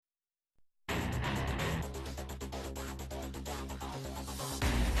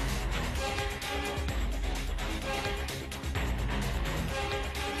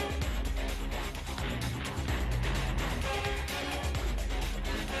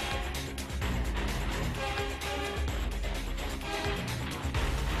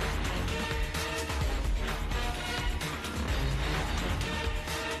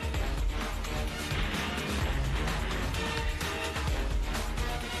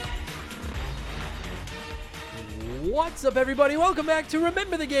What's up, everybody? Welcome back to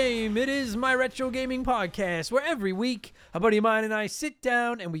Remember the Game. It is my retro gaming podcast where every week a buddy of mine and I sit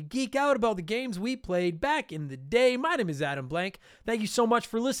down and we geek out about the games we played back in the day. My name is Adam Blank. Thank you so much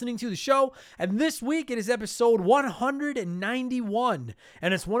for listening to the show. And this week it is episode 191,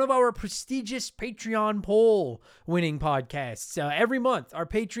 and it's one of our prestigious Patreon poll winning podcasts. Every month, our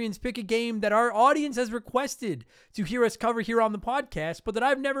Patreons pick a game that our audience has requested to hear us cover here on the podcast, but that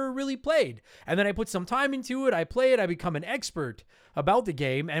I've never really played. And then I put some time into it. I play it. I become an expert about the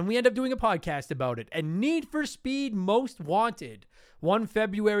game, and we end up doing a podcast about it. And Need for Speed Most Wanted won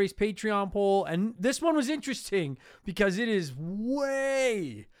February's Patreon poll, and this one was interesting because it is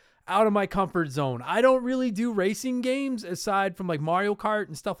way out of my comfort zone. I don't really do racing games aside from like Mario Kart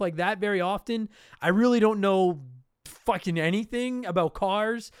and stuff like that very often. I really don't know fucking anything about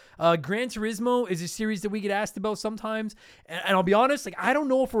cars. Gran Turismo is a series that we get asked about sometimes, and I'll be honest, like I don't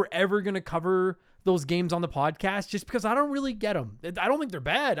know if we're ever gonna cover those games on the podcast just because I don't really get them. I don't think they're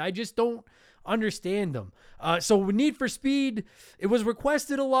bad. I just don't understand them. So Need for Speed, it was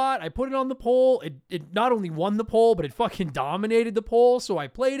requested a lot. I put it on the poll. It not only won the poll, but it fucking dominated the poll. So I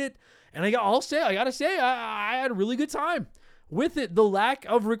played it, and I gotta say, I had a really good time with it. The lack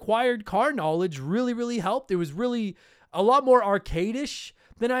of required car knowledge really helped. It was really a lot more arcade-ish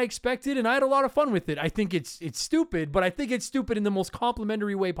than I expected, and I had a lot of fun with it. I think it's stupid, but I think it's stupid in the most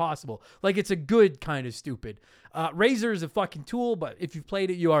complimentary way possible. Like, it's a good kind of stupid. Razor is a fucking tool, but if you've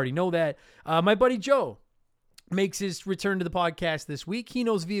played it, you already know that. My buddy Joe makes his return to the podcast this week. He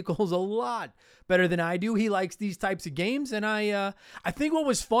knows vehicles a lot better than I do. He likes these types of games, and I think what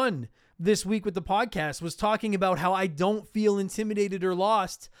was fun this week with the podcast was talking about how I don't feel intimidated or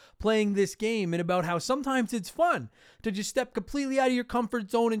lost playing this game, and about how sometimes it's fun to just step completely out of your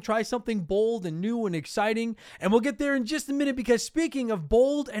comfort zone and try something bold and new and exciting. And we'll get there in just a minute, because speaking of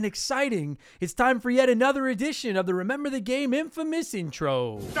bold and exciting, it's time for yet another edition of the Remember the Game infamous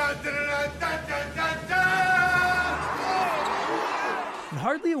intro. Dun, dun, dun, dun, dun, dun, dun. And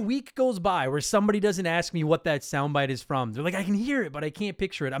hardly a week goes by where somebody doesn't ask me what that soundbite is from. They're like, I can hear it, but I can't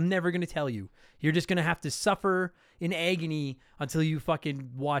picture it. I'm never going to tell you. You're just going to have to suffer in agony until you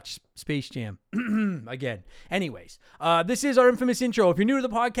fucking watch Space Jam again. Anyways, this is our infamous intro. If you're new to the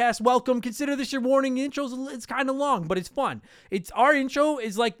podcast, welcome. Consider this your warning. The intro's, it's kind of long, but it's fun. Our intro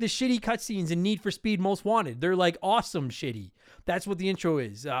is like the shitty cutscenes in Need for Speed Most Wanted. They're like awesome shitty. That's what the intro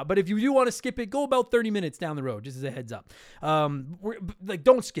is. But if you do want to skip it, go about 30 minutes down the road, just as a heads up.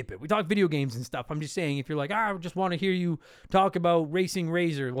 Don't skip it. We talk video games and stuff. I'm just saying, if you're like, I just want to hear you talk about Racing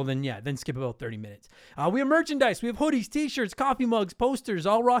Razor, well then skip about 30 minutes. We have merchandise. We have hoodies, t-shirts, coffee mugs, posters,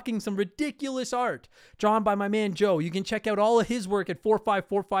 all rocking some ridiculous art drawn by my man Joe. You can check out all of his work at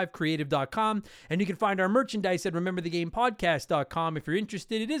 4545creative.com, and you can find our merchandise at rememberthegamepodcast.com. If you're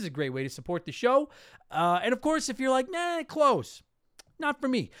interested, it is a great way to support the show. And of course, if you're like, nah, close, not for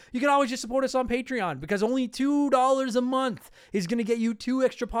me, you can always just support us on Patreon, because only $2 a month is going to get you 2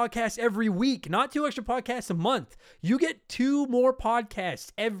 extra podcasts every week, not 2 extra podcasts a month. You get 2 more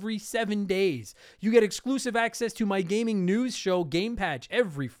podcasts every 7 days. You get exclusive access to my gaming news show, Game Patch,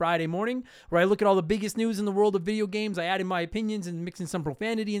 every Friday morning, where I look at all the biggest news in the world of video games. I add in my opinions and mix in some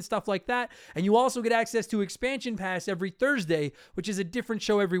profanity and stuff like that. And you also get access to Expansion Pass every Thursday, which is a different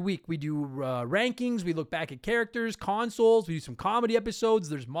show every week. We do rankings. We look back at characters, consoles. We do some comedy episodes.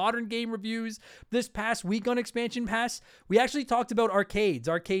 There's modern game reviews. This past week on Expansion Pass, we actually talked about arcades,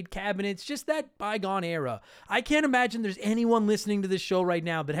 arcade cabinets, just that bygone era. I can't imagine there's anyone listening to this show right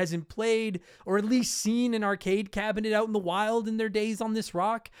now that hasn't played or at least seen an arcade cabinet out in the wild in their days on this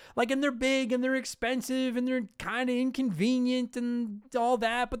rock. Like, and they're big and they're expensive and they're kind of inconvenient and all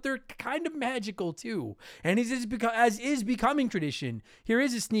that, but they're kind of magical too. And as is becoming tradition, here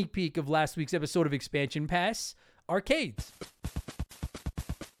is a sneak peek of last week's episode of Expansion Pass, Arcades.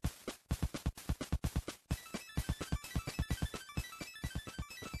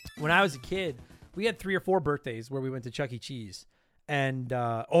 When I was a kid, we had 3 or 4 birthdays where we went to Chuck E. Cheese. And,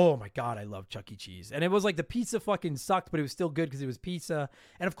 oh my God, I love Chuck E. Cheese. And it was like the pizza fucking sucked, but it was still good because it was pizza.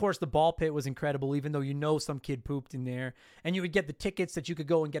 And of course, the ball pit was incredible, even though some kid pooped in there. And you would get the tickets that you could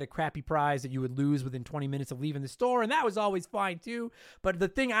go and get a crappy prize that you would lose within 20 minutes of leaving the store. And that was always fine too. But the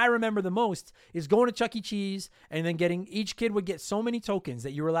thing I remember the most is going to Chuck E. Cheese and then each kid would get so many tokens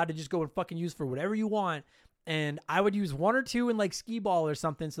that you were allowed to just go and fucking use for whatever you want. And I would use 1 or 2 in like skee ball or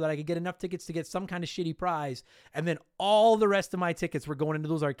something so that I could get enough tickets to get some kind of shitty prize. And then all the rest of my tickets were going into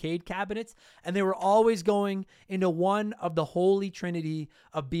those arcade cabinets. And they were always going into one of the holy trinity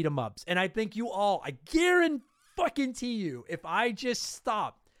of beat 'em ups. And I think I guarantee you, if I just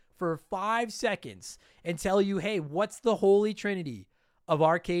stop for 5 seconds and tell you, hey, what's the holy trinity of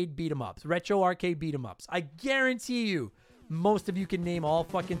arcade beat 'em ups, retro arcade beat 'em ups. I guarantee you, most of you can name all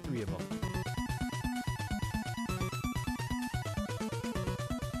fucking 3 of them.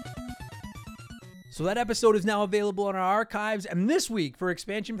 So that episode is now available in our archives. And this week, for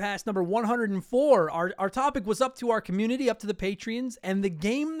Expansion Pass number 104, our topic was up to our community, up to the Patreons, and the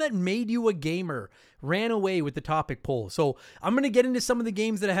game that made you a gamer ran away with the topic poll. So I'm going to get into some of the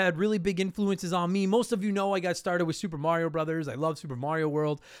games that had really big influences on me. Most of you know I got started with Super Mario Brothers. I love Super Mario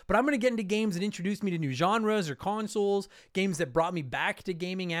World. But I'm going to get into games that introduced me to new genres or consoles, games that brought me back to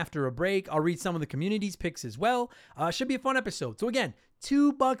gaming after a break. I'll read some of the community's picks as well. Should be a fun episode. So again,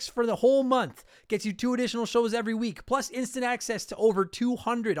 $2 for the whole month. Gets you 2 additional shows every week, plus instant access to over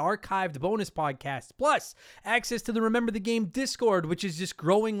 200 archived bonus podcasts, plus access to the Remember the Game Discord, which is just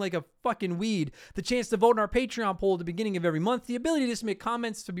growing like a fucking weed, the chance to vote in our Patreon poll at the beginning of every month, the ability to submit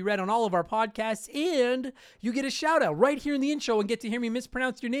comments to be read on all of our podcasts, and you get a shout out right here in the intro and get to hear me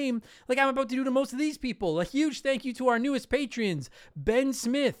mispronounce your name like I'm about to do to most of these people. A huge thank you to our newest patrons, Ben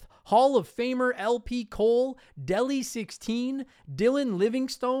Smith, Hall of Famer LP Cole, Deli16, Dylan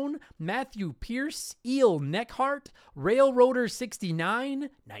Livingstone, Matthew Pierce, Eel Neckhart, Railroader69,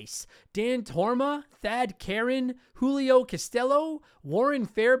 nice, Dan Torma, Thad Karen, Julio Costello, Warren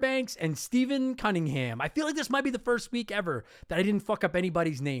Fairbanks, and Stephen Cunningham. I feel like this might be the first week ever that I didn't fuck up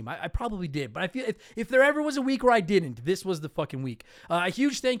anybody's name. I probably did, but I feel if there ever was a week where I didn't, this was the fucking week. A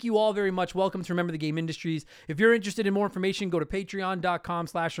huge thank you all very much. Welcome to Remember the Game Industries. If you're interested in more information, go to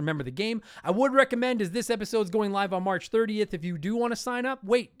patreon.com/rememberthegame. I would recommend, as this episode is going live on March 30th, if you do want to sign up,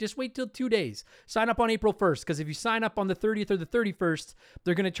 just wait till 2 days. Sign up on April 1st, because if you sign up on the 30th or the 31st,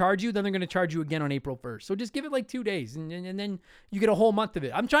 they're going to charge you, then they're going to charge you again on April 1st. So just give it like 2 days, and then you get a whole month of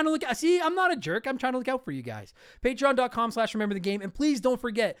it. I'm trying to look, see, I'm not a jerk. I'm trying to look out for you guys. Patreon.com/rememberthegame. And please don't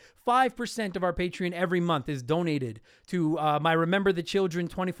forget, 5% of our Patreon every month is donated to my Remember the Children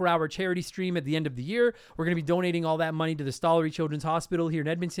 24-hour charity stream at the end of the year. We're going to be donating all that money to the Stollery Children's Hospital here in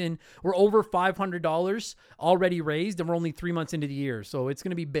Edmonton. We're over $500 already raised, and we're only 3 months into the year, so it's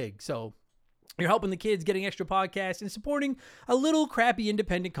going to be big. So you're helping the kids, getting extra podcasts, and supporting a little crappy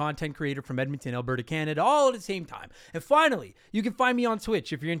independent content creator from Edmonton, Alberta, Canada, all at the same time. And finally, you can find me on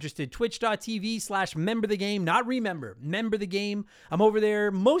Twitch if you're interested. Twitch.tv/memberthegame, not remember, member the game. I'm over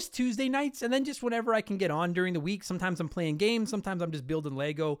there most Tuesday nights, and then just whenever I can get on during the week. Sometimes I'm playing games, sometimes I'm just building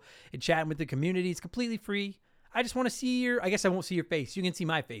Lego and chatting with the community. It's completely free. I just want to see I guess I won't see your face. You can see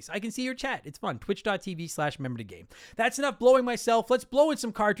my face. I can see your chat. It's fun. Twitch.tv/memberthegame. That's enough blowing myself. Let's blow in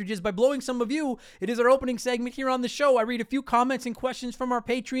some cartridges by blowing some of you. It is our opening segment here on the show. I read a few comments and questions from our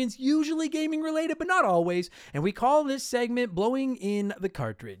Patreons, usually gaming related, but not always. And we call this segment Blowing in the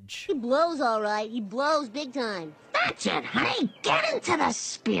Cartridge. He blows all right. He blows big time. That's it, honey. Get into the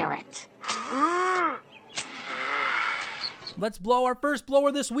spirit. Let's blow. Our first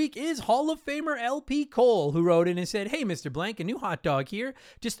blower this week is Hall of Famer LP Cole, who wrote in and said, "Hey, Mr. Blank, a new hot dog here.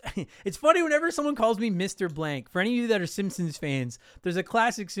 Just, it's funny whenever someone calls me Mr. Blank. For any of you that are Simpsons fans, there's a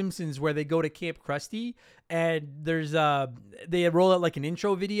classic Simpsons where they go to Camp Krusty, and there's they roll out like an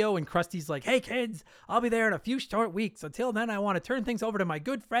intro video, and Krusty's like, 'Hey kids, I'll be there in a few short weeks. Until then, I want to turn things over to my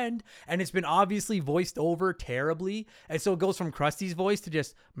good friend.' And it's been obviously voiced over terribly, and so it goes from Krusty's voice to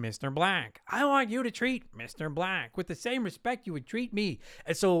just Mr. Blank. I want you to treat Mr. Blank with the same respect you would treat me."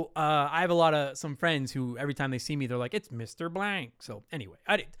 And so I have some friends who every time they see me, they're like, "It's Mr. Blank." So anyway,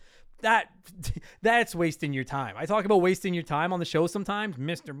 that's wasting your time. I talk about wasting your time on the show sometimes.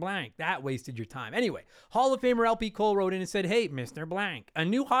 Mr. Blank, that wasted your time. Anyway, Hall of Famer LP Cole wrote in and said, "Hey, Mr. Blank, a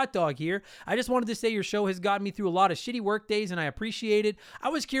new hot dog here. I just wanted to say your show has gotten me through a lot of shitty work days, and I appreciate it. I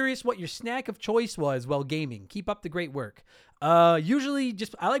was curious what your snack of choice was while gaming. Keep up the great work." Usually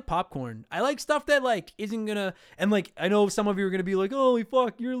I like popcorn. I like stuff that isn't gonna, and I know some of you are gonna be like, "Holy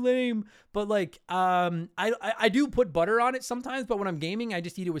fuck, you're lame." But I do put butter on it sometimes, but when I'm gaming, I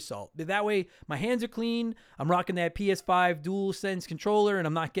just eat it with salt. That way my hands are clean. I'm rocking that PS5 DualSense controller, and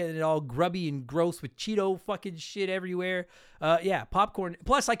I'm not getting it all grubby and gross with Cheeto fucking shit everywhere. Yeah, popcorn.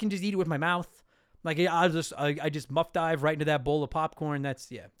 Plus I can just eat it with my mouth. I just muff dive right into that bowl of popcorn. That's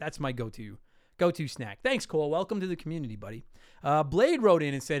my go-to snack. Thanks, Cole. Welcome to the community, buddy. Blade wrote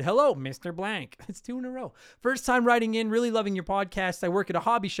in and said, "Hello, Mr. Blank." It's 2 in a row. "First time writing in, really loving your podcast. I work at a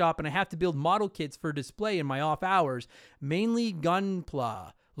hobby shop and I have to build model kits for display in my off hours, mainly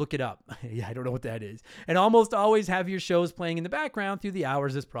Gunpla. Look it up. Yeah, I don't know what that is. And almost always have your shows playing in the background through the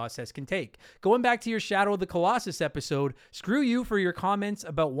hours this process can take. Going back to your Shadow of the Colossus episode, screw you for your comments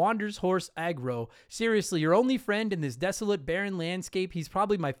about Wander's horse Aggro. Seriously, your only friend in this desolate, barren landscape. He's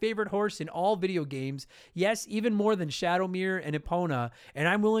probably my favorite horse in all video games. Yes, even more than Shadowmere and Epona. And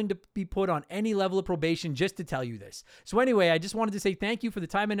I'm willing to be put on any level of probation just to tell you this. So anyway, I just wanted to say thank you for the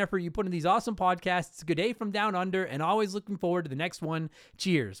time and effort you put in these awesome podcasts. Good day from down under, and always looking forward to the next one.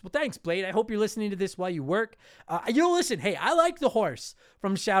 Cheers. Well, thanks, Blade. I hope you're listening to this while you work. Listen, hey, I like the horse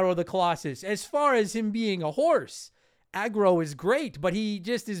from Shadow of the Colossus. As far as him being a horse, Aggro is great, but he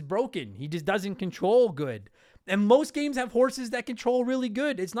just is broken. He just doesn't control good. And most games have horses that control really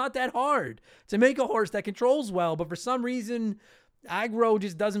good. It's not that hard to make a horse that controls well, but for some reason, Aggro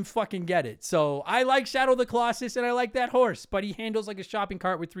just doesn't fucking get it. So I like Shadow of the Colossus, and I like that horse, but he handles like a shopping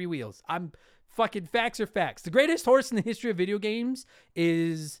cart with 3 wheels. Fucking facts are facts. The greatest horse in the history of video games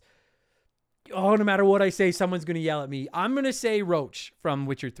is, no matter what I say, someone's going to yell at me. I'm going to say Roach from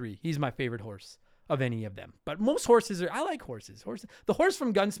Witcher 3. He's my favorite horse of any of them. But most horses I like horses. The horse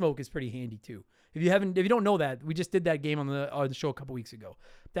from Gunsmoke is pretty handy too. If you don't know that, we just did that game on the show a couple weeks ago.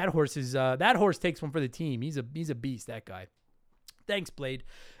 That horse takes one for the team. He's a beast, that guy. Thanks, Blade.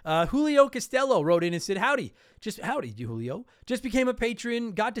 Julio Costello wrote in and said, howdy, Julio. Just became a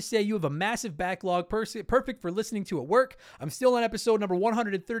patron. Got to say you have a massive backlog, perfect for listening to at work. I'm still on episode number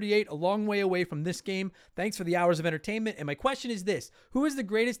 138, a long way away from this game. Thanks for the hours of entertainment. And my question is this: who is the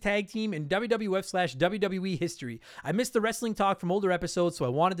greatest tag team in WWF/WWE history? I missed the wrestling talk from older episodes, so I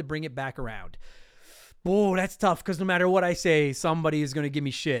wanted to bring it back around. Oh, that's tough because no matter what I say, somebody is going to give me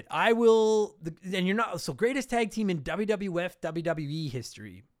shit. So greatest tag team in WWF, WWE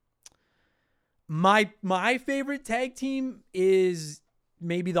history. My favorite tag team is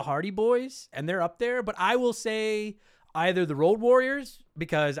maybe the Hardy Boys, and they're up there, but I will say either the Road Warriors,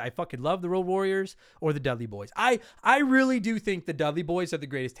 because I fucking love the Road Warriors, or the Dudley Boys. I really do think the Dudley Boys are the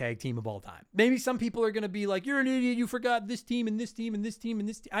greatest tag team of all time. Maybe some people are going to be like, you're an idiot, you forgot this team and this team and this team and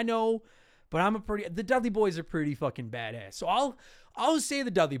this team. I know. But the Dudley Boys are pretty fucking badass. So I'll say the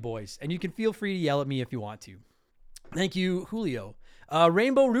Dudley Boys, and you can feel free to yell at me if you want to. Thank you, Julio.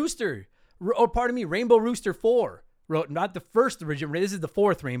 Rainbow Rooster 4 wrote, not the first original, this is the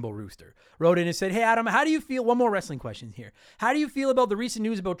 4th Rainbow Rooster, wrote in and said, hey, Adam, how do you feel? One more wrestling question here. How do you feel about the recent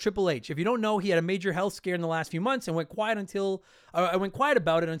news about Triple H? If you don't know, he had a major health scare in the last few months and went quiet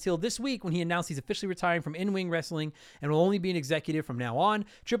about it until this week when he announced he's officially retiring from in-ring wrestling and will only be an executive from now on.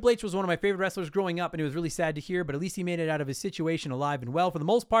 Triple H was one of my favorite wrestlers growing up, and it was really sad to hear, but at least he made it out of his situation alive and well for the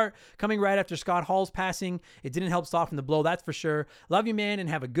most part, coming right after Scott Hall's passing. It didn't help soften the blow, that's for sure. Love you, man, and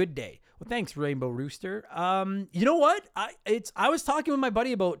have a good day. Well, thanks, Rainbow Rooster. You know what? I was talking with my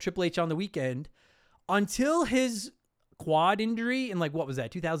buddy about Triple H on the weekend. Until his quad injury in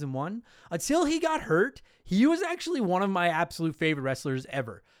 2001, until he got hurt, he was actually one of my absolute favorite wrestlers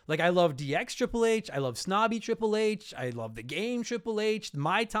ever. I love DX Triple H, I love Snobby Triple H, I love the game Triple H,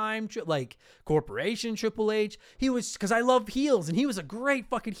 My Time, Corporation Triple H. Because I love heels, and he was a great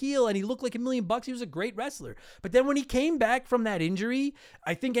fucking heel, and he looked like $1 million. He was a great wrestler. But then when he came back from that injury,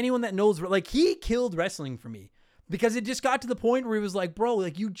 I think anyone that knows, he killed wrestling for me. Because it just got to the point where he was like, bro,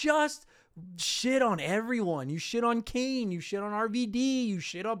 you just shit on everyone. You shit on Kane. You shit on RVD. You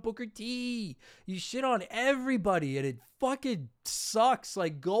shit on Booker T. You shit on everybody. And it fucking sucks.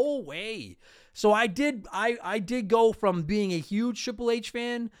 Go away. So I did go from being a huge Triple H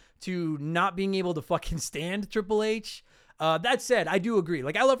fan to not being able to fucking stand Triple H. That said, I do agree.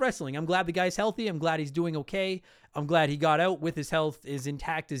 I love wrestling. I'm glad the guy's healthy. I'm glad he's doing okay. I'm glad he got out with his health as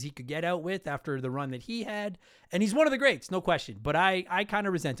intact as he could get out with after the run that he had. And he's one of the greats, no question. But I kind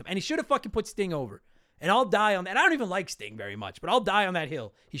of resent him. And he should have fucking put Sting over. And I'll die on that. I don't even like Sting very much, but I'll die on that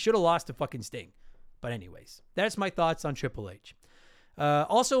hill. He should have lost to fucking Sting. But anyways, that's my thoughts on Triple H.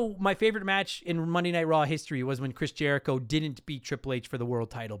 Also, my favorite match in Monday Night Raw history was when Chris Jericho didn't beat Triple H for the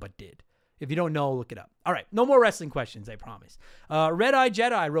world title, but did. If you don't know, look it up. All right, no more wrestling questions, I promise. Red Eye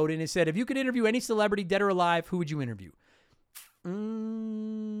Jedi wrote in and said, if you could interview any celebrity, dead or alive, who would you interview? That's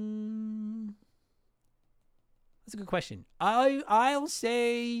a good question. I'll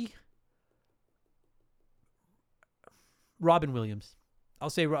say Robin Williams. I'll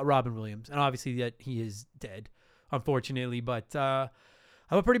say Robin Williams. And obviously that he is dead, unfortunately, but I'm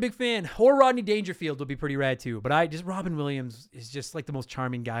a pretty big fan. Or Rodney Dangerfield would be pretty rad too. But Robin Williams is just the most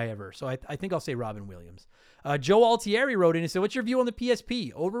charming guy ever. So I think I'll say Robin Williams. Joe Altieri wrote in and said, what's your view on the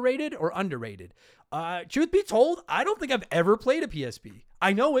PSP? Overrated or underrated? Truth be told, I don't think I've ever played a PSP.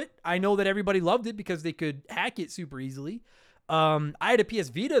 I know it. I know that everybody loved it because they could hack it super easily. I had a PS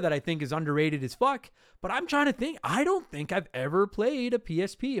Vita that I think is underrated as fuck, but I'm trying to think. I don't think I've ever played a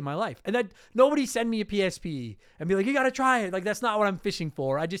PSP in my life. And that nobody send me a PSP and be like, you got to try it. Like, that's not what I'm fishing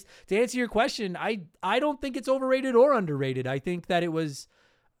for. To answer your question, I don't think it's overrated or underrated. I think that it was,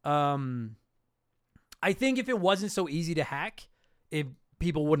 I think if it wasn't so easy to hack,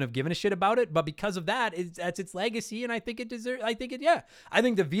 people wouldn't have given a shit about it. But because of that, that's its legacy, and I think it deserves. I think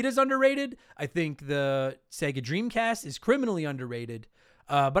the Vita's underrated. I think the Sega Dreamcast is criminally underrated.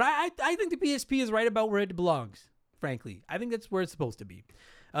 But I think the PSP is right about where it belongs. Frankly, I think that's where it's supposed to be.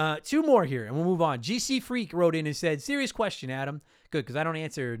 2 more here, and we'll move on. GC Freak wrote in and said, "Serious question, Adam." Good, because I don't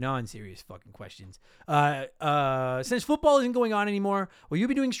answer non-serious fucking questions. Since football isn't going on anymore, will you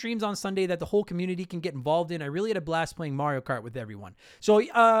be doing streams on Sunday that the whole community can get involved in? I really had a blast playing Mario Kart with everyone. So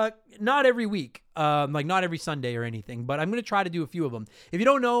not every week, like not every Sunday or anything, but I'm going to try to do a few of them. If you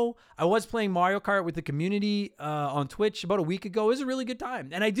don't know, I was playing Mario Kart with the community on Twitch about a week ago. It was a really good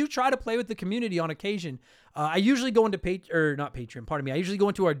time. And I do try to play with the community on occasion. I usually go into I usually go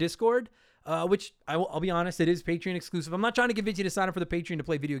into our Discord, which I'll be honest, it is Patreon exclusive. I'm not trying to convince you to sign up for the Patreon to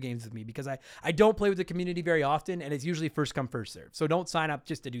play video games with me, because I don't play with the community very often, and it's usually first come, first serve. So don't sign up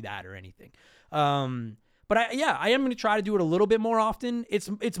just to do that or anything. But I am going to try to do it a little bit more often.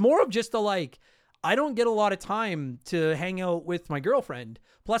 It's more of just I don't get a lot of time to hang out with my girlfriend.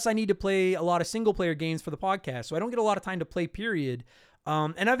 Plus, I need to play a lot of single player games for the podcast, so I don't get a lot of time to play, period.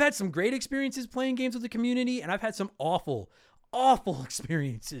 And I've had some great experiences playing games with the community, and I've had some awful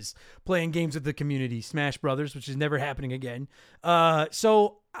experiences playing games with the community. Smash Brothers, which is never happening again.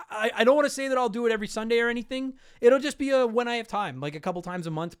 So I don't want to say that I'll do it every Sunday or anything. It'll just be when I have time, like a couple times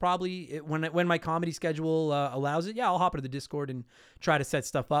a month, probably when my comedy schedule allows it. Yeah, I'll hop into the Discord and try to set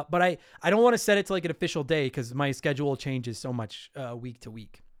stuff up. But I don't want to set it to like an official day, because my schedule changes so much week to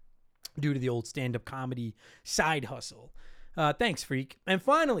week due to the old stand-up comedy side hustle. Thanks, Freak. And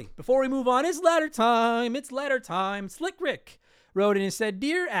finally, before we move on, it's letter time. Slick Rick wrote in and said,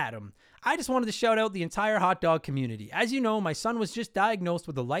 "Dear Adam, I just wanted to shout out the entire hot dog community. As you know, my son was just diagnosed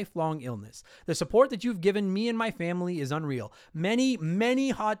with a lifelong illness. The support that you've given me and my family is unreal. Many,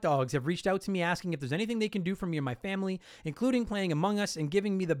 many hot dogs have reached out to me asking if there's anything they can do for me and my family, including playing Among Us and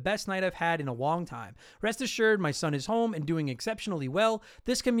giving me the best night I've had in a long time. Rest assured, my son is home and doing exceptionally well.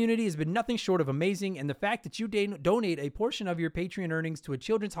 This community has been nothing short of amazing, and the fact that you donate a portion of your Patreon earnings to a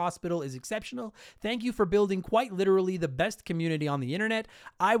children's hospital is exceptional. Thank you for building quite literally the best community on the internet.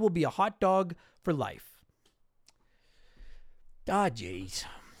 I will be a hot dog for life." Jeez.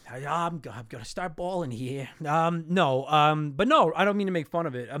 I'm gonna start bawling here. But no, I don't mean to make fun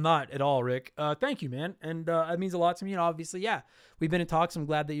of it. I'm not at all, Rick. Thank you, man, and it means a lot to me. And obviously, yeah, we've been in talks. I'm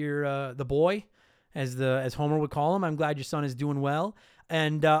glad that you're the boy, as Homer would call him. I'm glad your son is doing well.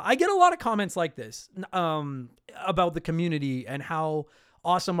 And I get a lot of comments like this about the community and how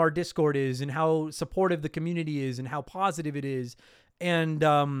awesome our Discord is and how supportive the community is and how positive it is. And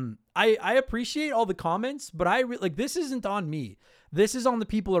I appreciate all the comments, but this isn't on me. This is on the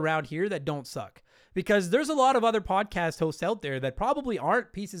people around here that don't suck. Because there's a lot of other podcast hosts out there that probably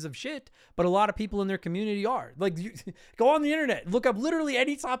aren't pieces of shit, but a lot of people in their community are. Go on the internet, look up literally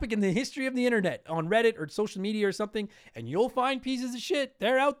any topic in the history of the internet on Reddit or social media or something, and you'll find pieces of shit.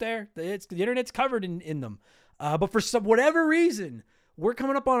 They're out there. The internet's covered in them. But for whatever reason, we're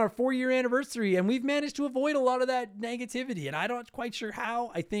coming up on our 4-year anniversary, and we've managed to avoid a lot of that negativity. And I'm not quite sure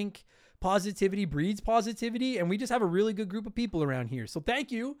how. I think positivity breeds positivity, and we just have a really good group of people around here. So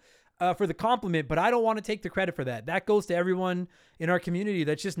thank you for the compliment, but I don't want to take the credit for that. That goes to everyone in our community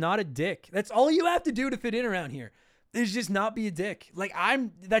that's just not a dick. That's all you have to do to fit in around here, is just not be a dick.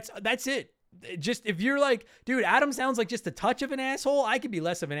 That's it. Just if you're like, dude, Adam sounds like just a touch of an asshole, I could be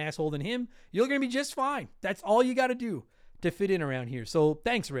less of an asshole than him. You're going to be just fine. That's all you got to do to fit in around here. So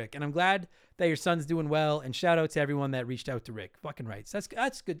thanks, Rick. And I'm glad that your son's doing well. And shout out to everyone that reached out to Rick. Fucking rights. That's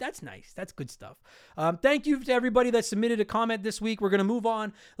good. That's nice. That's good stuff. Thank you to everybody that submitted a comment this week. We're going to move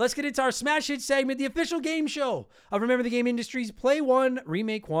on. Let's get into our Smash Hit segment, the official game show of Remember the Game Industries. Play one,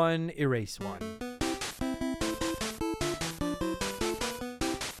 remake one, erase one.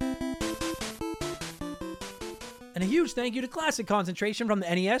 And a huge thank you to Classic Concentration from the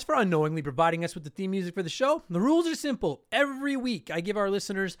NES for unknowingly providing us with the theme music for the show. The rules are simple. Every week, I give our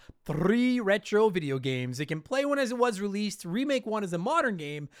listeners 3 retro video games. They can play one as it was released, remake one as a modern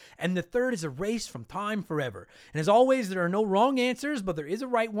game, and the third is erased from time forever. And as always, there are no wrong answers, but there is a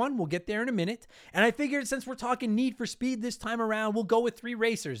right one. We'll get there in a minute. And I figured since we're talking Need for Speed this time around, we'll go with 3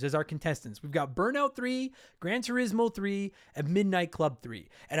 racers as our contestants. We've got Burnout 3, Gran Turismo 3, and Midnight Club 3.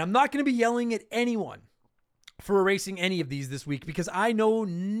 And I'm not going to be yelling at anyone for erasing any of these this week, because I know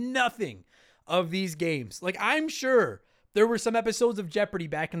nothing of these games. I'm sure there were some episodes of Jeopardy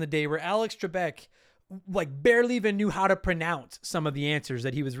back in the day where Alex Trebek like barely even knew how to pronounce some of the answers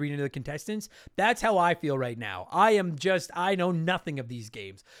that he was reading to the contestants. That's how I feel right now. I know nothing of these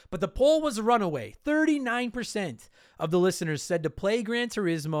games. But the poll was a runaway. 39% of the listeners said to play Gran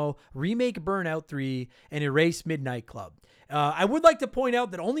Turismo, remake Burnout 3, and erase Midnight Club. I would like to point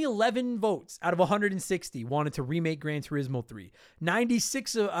out that only 11 votes out of 160 wanted to remake Gran Turismo 3.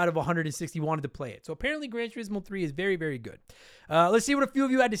 96 out of 160 wanted to play it. So apparently Gran Turismo 3 is very, very good. Let's see what a few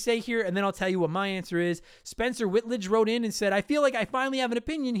of you had to say here, and then I'll tell you what my answer is. Spencer Whitledge wrote in and said, I feel like I finally have an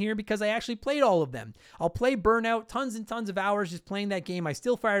opinion here because I actually played all of them. I'll play Burnout, tons and tons of hours just playing that game. I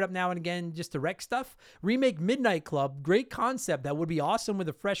still fire it up now and again just to wreck stuff. Remake Midnight Club, great concept. That would be awesome with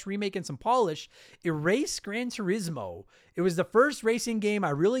a fresh remake and some polish. Erase Gran Turismo. It was the first racing game I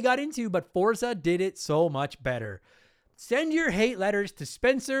really got into, but Forza did it so much better. Send your hate letters to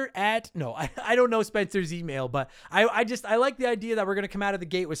Spencer I don't know Spencer's email, but I like the idea that we're going to come out of the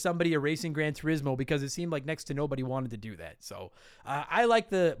gate with somebody erasing Gran Turismo because it seemed like next to nobody wanted to do that. So I like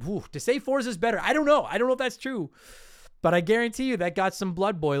to say Forza's better. I don't know if that's true, but I guarantee you that got some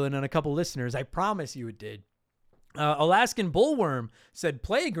blood boiling on a couple listeners. I promise you it did. Alaskan Bullworm said,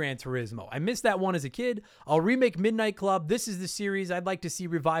 play Gran Turismo. I missed that one as a kid. I'll remake Midnight Club. This is the series I'd like to see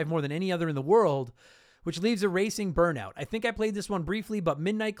revive more than any other in the world, which leaves erasing Burnout. I think I played this one briefly, but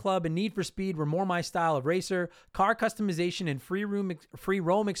Midnight Club and Need for Speed were more my style of racer. Car customization and free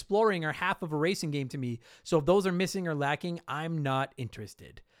roam exploring are half of a racing game to me, so if those are missing or lacking, I'm not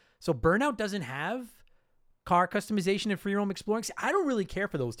interested. So Burnout doesn't have car customization and free roam exploring? See, I don't really care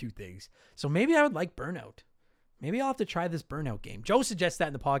for those two things, so maybe I would like Burnout. Maybe I'll have to try this Burnout game. Joe suggests that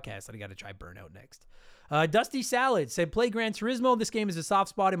in the podcast that I got to try Burnout next. Dusty Salad said, play Gran Turismo. This game is a soft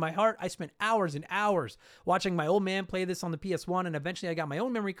spot in my heart. I spent hours and hours watching my old man play this on the PS1, and eventually I got my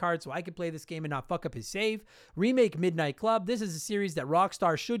own memory card so I could play this game and not fuck up his save. Remake Midnight Club. This is a series that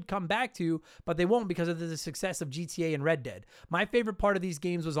Rockstar should come back to, but they won't because of the success of GTA and Red Dead. My favorite part of these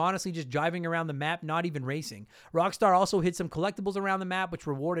games was honestly just driving around the map, not even racing. Rockstar also hid some collectibles around the map, which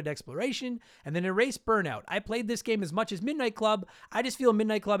rewarded exploration, and then erased Burnout. I played this game as much as Midnight Club. I just feel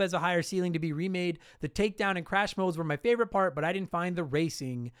Midnight Club has a higher ceiling to be remade. The takedown and crash modes were my favorite part, but I didn't find the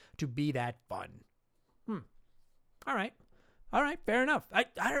racing to be that fun. All right, fair enough. I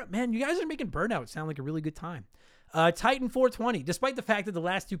don't, man, you guys are making Burnout sound like a really good time. Titan 420, despite the fact that the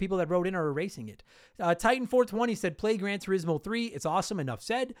last two people that wrote in are erasing it. Titan 420 said, play Gran Turismo 3. It's awesome, enough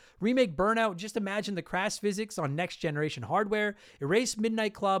said. Remake Burnout. Just imagine the crash physics on next generation hardware. Erase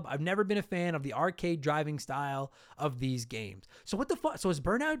Midnight Club. I've never been a fan of the arcade driving style of these games. So what the fuck? So is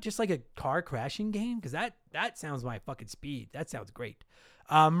Burnout just like a car crashing game? Because that sounds my fucking speed. That sounds great.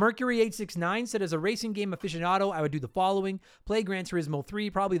 Mercury869 said, as a racing game aficionado, I would do the following. Play Gran Turismo 3,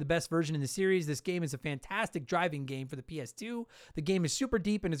 probably the best version in the series. This game is a fantastic driving game for the PS2. The game is super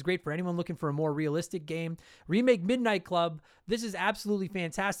deep and is great for anyone looking for a more realistic game. Remake Midnight Club. This is absolutely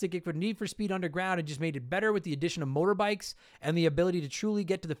fantastic. It could Need for Speed Underground and just made it better with the addition of motorbikes and the ability to truly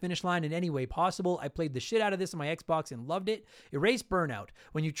get to the finish line in any way possible. I played the shit out of this on my Xbox and loved it. Erase Burnout.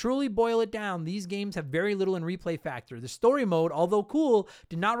 When you truly boil it down, these games have very little in replay factor. The story mode, although cool,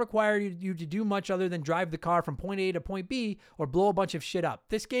 did not require you to do much other than drive the car from point A to point B or blow a bunch of shit up.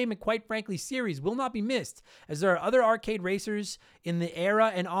 This game, and quite frankly series, will not be missed, as there are other arcade racers in the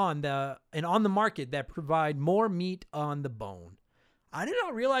era and on the market that provide more meat on the bone. I did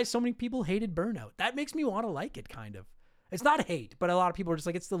not realize so many people hated Burnout. That makes me want to like it, kind of. It's not hate, but a lot of people are just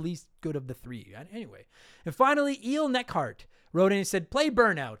like, it's the least good of the three. Anyway. And finally, Eel Neckhart wrote in and said, play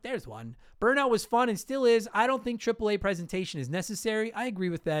Burnout. There's one. Burnout was fun and still is. I don't think AAA presentation is necessary. I agree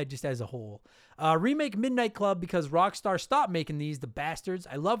with that just as a whole. Remake Midnight Club because Rockstar stopped making these, the bastards.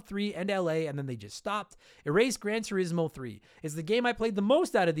 I love 3 and LA, and then they just stopped. Erase Gran Turismo 3. It's the game I played the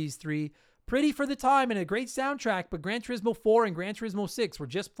most out of these three. Pretty for the time and a great soundtrack, but Gran Turismo 4 and Gran Turismo 6 were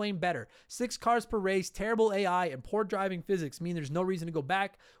just plain better. 6 cars per race, terrible AI, and poor driving physics mean there's no reason to go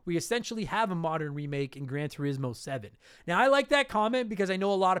back. We essentially have a modern remake in Gran Turismo 7. Now, I like that comment because I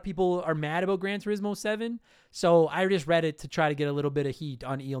know a lot of people are mad about Gran Turismo 7, so I just read it to try to get a little bit of heat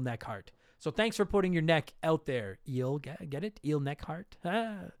on Eel Neckhart. So thanks for putting your neck out there, Eel. Get it? Eel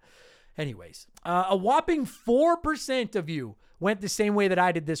Neckhart? Anyways, a whopping 4% of you went the same way that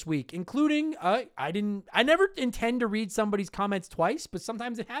I did this week, including, I never intend to read somebody's comments twice, but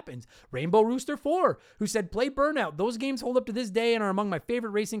sometimes it happens. Rainbow Rooster 4, who said, play Burnout. Those games hold up to this day and are among my favorite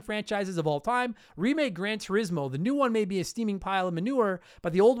racing franchises of all time. Remake Gran Turismo. The new one may be a steaming pile of manure,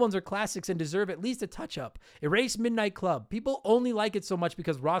 but the old ones are classics and deserve at least a touch-up. Erase Midnight Club. People only like it so much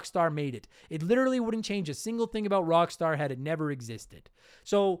because Rockstar made it. It literally wouldn't change a single thing about Rockstar had it never existed.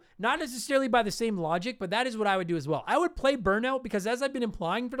 So, not necessarily by the the same logic, but that is what I would do as well. I would play Burnout because, as I've been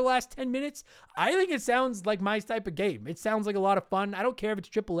implying for the last 10 minutes, I think it sounds like my type of game. It sounds like a lot of fun. I don't care if it's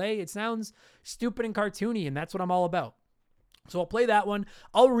AAA. It sounds stupid and cartoony, and that's what I'm all about. So I'll play that one.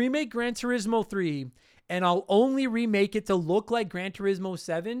 I'll remake Gran Turismo 3, and I'll only remake it to look like Gran Turismo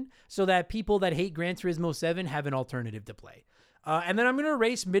 7 so that people that hate Gran Turismo 7 have an alternative to play. And then I'm going to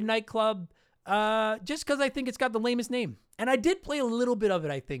erase Midnight Club just because I think it's got the lamest name. And I did play a little bit of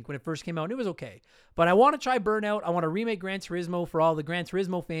it, I think, when it first came out, and it was okay. But I want to try Burnout. I want to remake Gran Turismo for all the Gran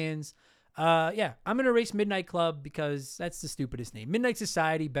Turismo fans. Yeah, I'm going to erase Midnight Club because that's the stupidest name. Midnight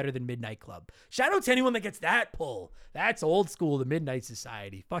Society, better than Midnight Club. Shout out to anyone that gets that pull. That's old school, the Midnight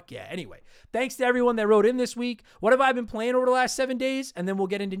Society. Fuck yeah. Anyway, thanks to everyone that wrote in this week. What have I been playing over the last 7 days? And then we'll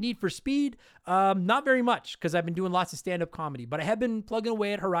get into Need for Speed. Not very much because I've been doing lots of stand-up comedy, but I have been plugging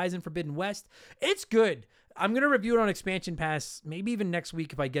away at Horizon Forbidden West. It's good. I'm going to review it on Expansion Pass, maybe even next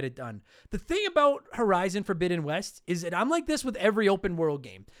week if I get it done. The thing about Horizon Forbidden West is that I'm like this with every open world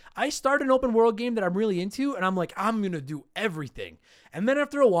game. I start an open world game that I'm really into, and I'm like, I'm going to do everything. And then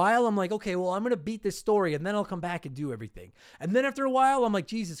after a while, I'm like, okay, well, I'm going to beat this story, and then I'll come back and do everything. And then after a while, I'm like,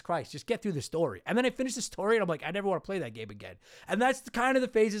 Jesus Christ, just get through the story. And then I finish the story, and I'm like, I never want to play that game again. And that's kind of the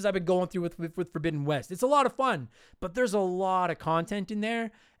phases I've been going through with Forbidden West. It's a lot of fun, but there's a lot of content in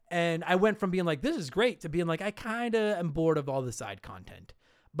there. And I went from being like, this is great, to being like, I kind of am bored of all the side content.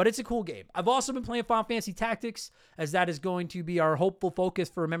 But it's a cool game. I've also been playing Final Fantasy Tactics, as that is going to be our hopeful focus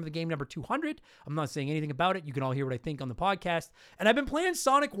for Remember the Game number 200. I'm not saying anything about it. You can all hear what I think on the podcast. And I've been playing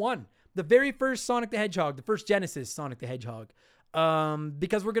Sonic 1, the very first Sonic the Hedgehog, the first Genesis Sonic the Hedgehog.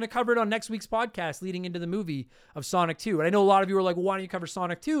 Because we're going to cover it on next week's podcast leading into the movie of Sonic 2. And I know a lot of you are like, well, why don't you cover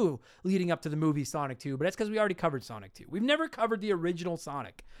Sonic 2 leading up to the movie Sonic 2? But that's because we already covered Sonic 2. We've never covered the original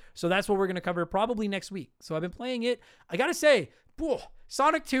Sonic. So that's what we're going to cover probably next week. So I've been playing it. I got to say,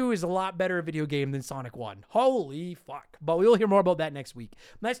 Sonic 2 is a lot better a video game than Sonic 1. Holy fuck. But we'll hear more about that next week.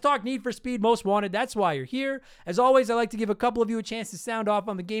 Let's talk Need for Speed Most Wanted. That's why you're here. As always, I like to give a couple of you a chance to sound off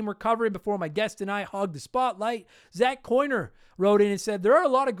on the game we're covering before my guest and I hog the spotlight. Zach Coiner wrote in and said, there are a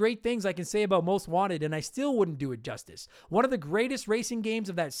lot of great things I can say about Most Wanted, and I still wouldn't do it justice. One of the greatest racing games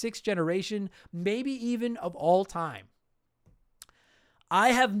of that sixth generation, maybe even of all time.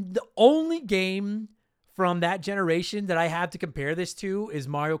 I have the only game from that generation that I have to compare this to is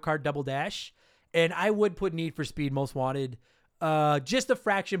Mario Kart Double Dash, and I would put Need for Speed Most Wanted just a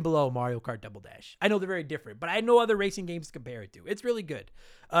fraction below Mario Kart Double Dash. I know they're very different, but I have no other racing games to compare it to. It's really good.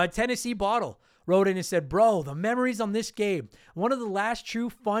 Tennessee Bottle wrote in and said, bro, the memories on this game. One of the last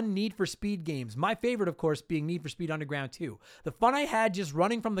true fun Need for Speed games. My favorite, of course, being Need for Speed Underground 2. The fun I had just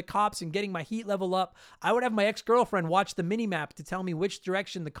running from the cops and getting my heat level up. I would have my ex-girlfriend watch the minimap to tell me which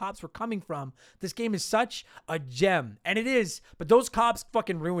direction the cops were coming from. This game is such a gem. And it is, but those cops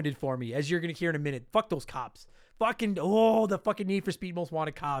fucking ruined it for me, as you're going to hear in a minute. Fuck those cops. The fucking Need for Speed Most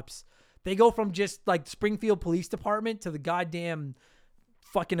Wanted cops. They go from just like Springfield Police Department to the goddamn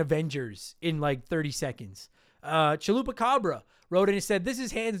fucking Avengers in like 30 seconds. Chalupa Cabra wrote in and said, this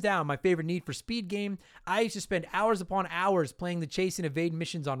is hands down my favorite Need for Speed game. I used to spend hours upon hours playing the chase and evade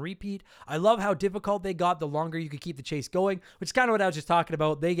missions on repeat. I love how difficult they got the longer you could keep the chase going, which is kind of what I was just talking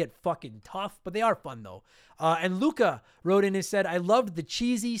about. They get fucking tough, but they are fun though. And Luca wrote in and said, I loved the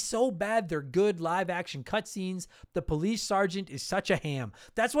cheesy, so bad they're good live action cutscenes. The police sergeant is such a ham.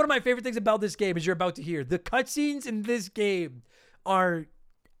 That's one of my favorite things about this game, as you're about to hear. The cutscenes in this game are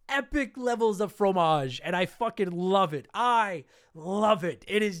epic levels of fromage, and I fucking love it. I love it.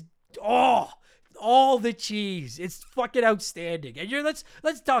 It is all the cheese. It's fucking outstanding. And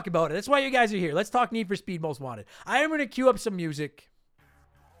let's talk about it. That's why you guys are here. Let's talk Need for Speed Most Wanted. I am going to cue up some music.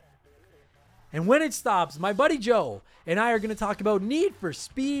 And when it stops, my buddy Joe and I are going to talk about Need for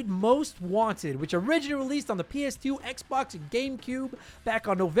Speed Most Wanted, which originally released on the PS2, Xbox, and GameCube back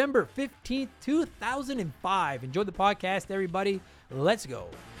on November 15th, 2005. Enjoy the podcast, everybody. Let's go.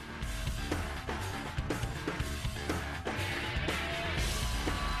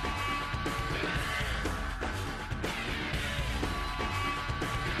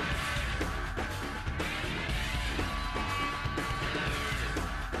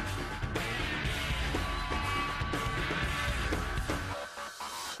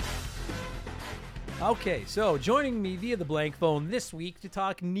 Okay, so joining me via the blank phone this week to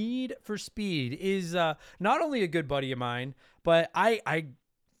talk Need for Speed is not only a good buddy of mine, but and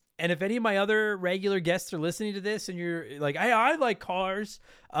if any of my other regular guests are listening to this and you're like, I like cars,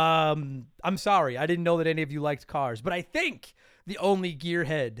 I'm sorry, I didn't know that any of you liked cars, but I think the only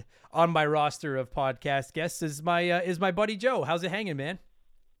gearhead on my roster of podcast guests is my buddy Joe. How's it hanging, man?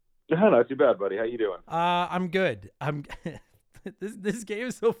 Not too bad, buddy. How you doing? I'm good. This game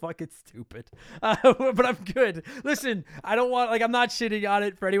is so fucking stupid. But I'm good. Listen, I don't want, like, I'm not shitting on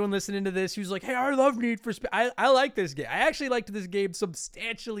it for anyone listening to this who's like, hey, I love Need for Speed. I like this game. I actually liked this game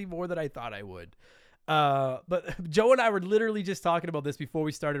substantially more than I thought I would. But Joe and I were literally just talking about this before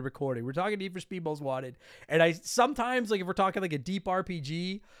we started recording. We're talking Need for Speed Most Wanted. And I sometimes, like, if we're talking like a deep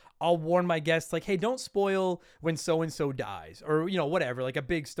RPG, I'll warn my guests, like, hey, don't spoil when so-and-so dies, or, you know, whatever, like a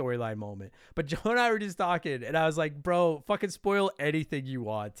big storyline moment. But Joe and I were just talking, and I was like, bro, fucking spoil anything you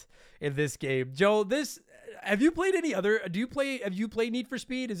want in this game. Joe, have you played any other, have you played Need for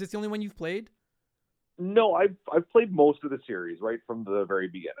Speed? Is this the only one you've played? No, I've played most of the series right from the very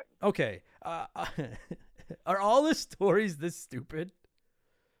beginning. Okay. Are all the stories this stupid?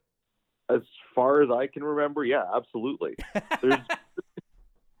 As far as I can remember, yeah, absolutely. There's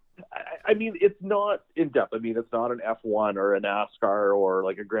I mean, it's not in depth. I mean, it's not an F1 or a NASCAR or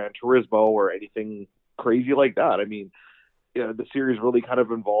like a Gran Turismo or anything crazy like that. I mean, you know, the series really kind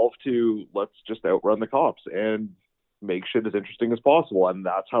of evolved to let's just outrun the cops and make shit as interesting as possible, and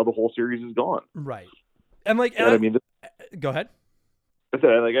that's how the whole series has gone. Right. And like, I mean, go ahead.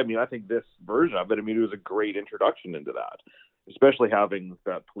 I think this version of it, I mean, it was a great introduction into that, especially having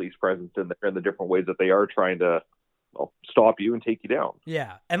that police presence in there and the different ways that they are trying to stop you and take you down.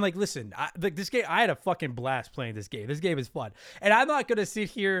 Yeah. And like, listen, this game, I had a fucking blast playing this game. This game is fun. And I'm not going to sit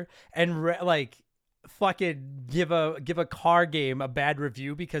here and fucking give a car game a bad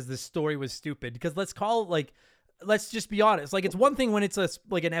review because the story was stupid. Because let's just be honest. Like, it's one thing when it's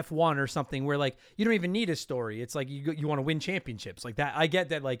like an F1 or something where like you don't even need a story. It's like you want to win championships like that. I get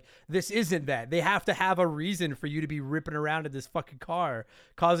that. Like, this isn't that. They have to have a reason for you to be ripping around in this fucking car,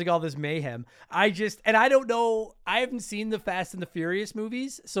 causing all this mayhem. I don't know. I haven't seen the Fast and the Furious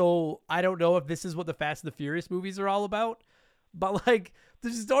movies, so I don't know if this is what the Fast and the Furious movies are all about. But like, the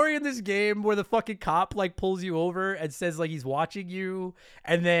story in this game where the fucking cop like pulls you over and says like he's watching you,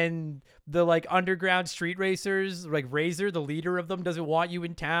 and then the like underground street racers, like Razor, the leader of them, doesn't want you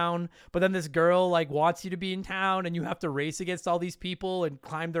in town, but then this girl like wants you to be in town, and you have to race against all these people and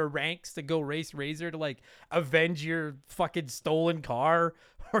climb their ranks to go race Razor to like avenge your fucking stolen car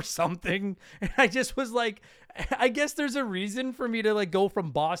or something. And I just was like, I guess there's a reason for me to like go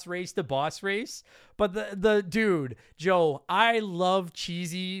from boss race to boss race. But the dude, Joe, I love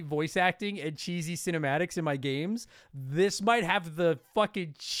cheesy voice acting and cheesy cinematics in my games. This might have the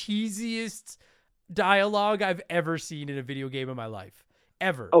fucking cheesiest dialogue I've ever seen in a video game in my life.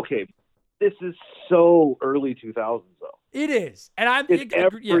 Ever. Okay. This is so early 2000s though. It is. And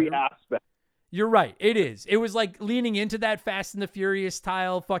every aspect. You're right. It is. It was like leaning into that Fast and the Furious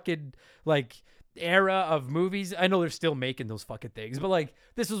style fucking like era of movies. I know they're still making those fucking things, but like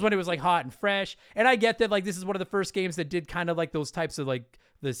this was when it was like hot and fresh. And I get that like this is one of the first games that did kind of like those types of like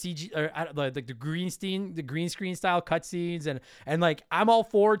the CG or like the green screen style cutscenes, and like I'm all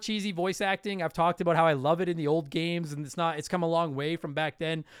for cheesy voice acting. I've talked about how I love it in the old games, and it's come a long way from back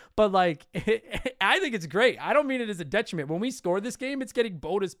then. But like I think it's great. I don't mean it as a detriment. When we score this game, it's getting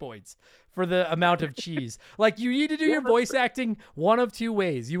bonus points for the amount of cheese. Like, you need to do your voice acting one of two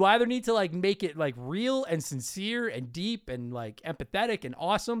ways. You either need to like make it like real and sincere and deep and like empathetic and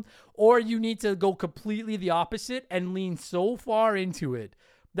awesome, or you need to go completely the opposite and lean so far into it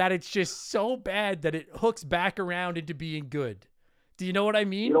that it's just so bad that it hooks back around into being good. Do you know what I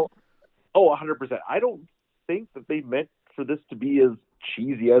mean? 100%. I don't think that they meant for this to be as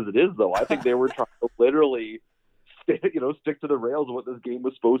cheesy as it is, though. I think they were trying to literally, stick to the rails of what this game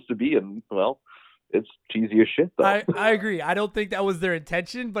was supposed to be, and well, it's cheesy as shit, though. I agree. I don't think that was their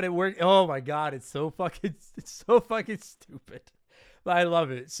intention, but it worked. Oh my god, it's so fucking stupid. But I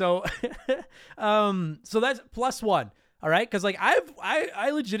love it. So, so that's +1. All right, because like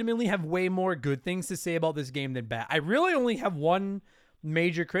I legitimately have way more good things to say about this game than bad. I really only have one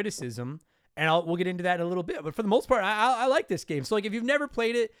major criticism, and we'll get into that in a little bit. But for the most part, I like this game. So like, if you've never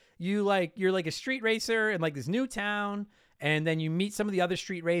played it, you're like a street racer in like this new town, and then you meet some of the other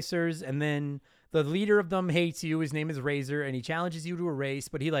street racers, and then the leader of them hates you. His name is Razor, and he challenges you to a race,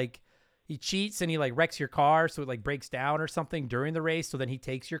 but he cheats and he like wrecks your car, so it like breaks down or something during the race. So then he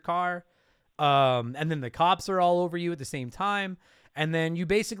takes your car. And then the cops are all over you at the same time. And then you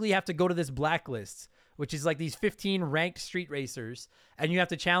basically have to go to this blacklist, which is like these 15 ranked street racers, and you have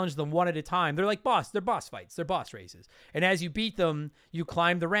to challenge them one at a time. They're like boss fights. They're boss races. And as you beat them, you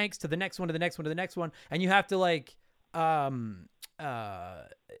climb the ranks to the next one, to the next one, to the next one. And you have to like,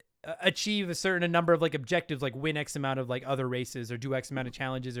 achieve a certain number of like objectives, like win X amount of like other races, or do X amount of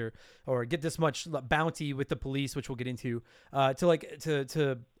challenges, or get this much bounty with the police, which we'll get into,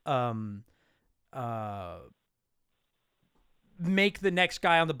 make the next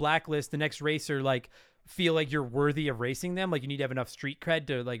guy on the blacklist, the next racer, like feel like you're worthy of racing them. Like you need to have enough street cred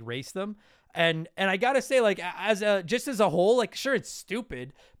to like race them. And I gotta say, like as a whole, like sure it's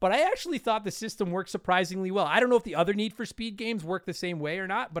stupid, but I actually thought the system worked surprisingly well. I don't know if the other Need for Speed games work the same way or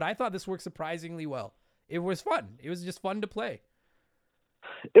not, but I thought this worked surprisingly well. It was fun. It was just fun to play.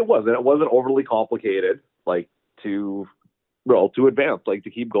 It wasn't overly complicated, like to advance, like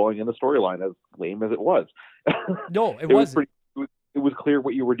to keep going in the storyline, as lame as it was. No, it wasn't. It was clear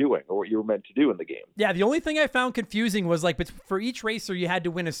what you were doing or what you were meant to do in the game. Yeah, the only thing I found confusing was like, but for each racer, you had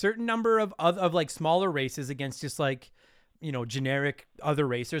to win a certain number of like smaller races against just like, you know, generic other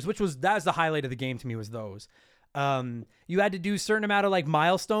racers, that was the highlight of the game to me, was those. You had to do a certain amount of like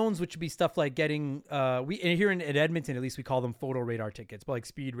milestones, which would be stuff like getting, here in Edmonton, at least we call them photo radar tickets, but like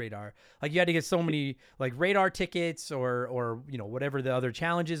speed radar. Like you had to get so many like radar tickets or, you know, whatever the other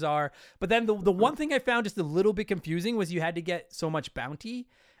challenges are. But then the one thing I found just a little bit confusing was you had to get so much bounty.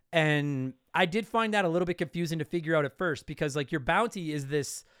 And I did find that a little bit confusing to figure out at first, because like your bounty is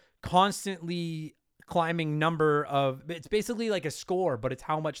this constantly climbing number of, it's basically like a score, but it's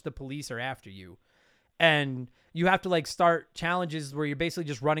how much the police are after you. And you have to like start challenges where you're basically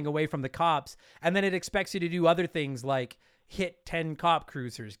just running away from the cops. And then it expects you to do other things like hit 10 cop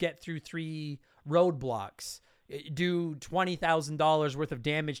cruisers, get through 3 roadblocks, do $20,000 worth of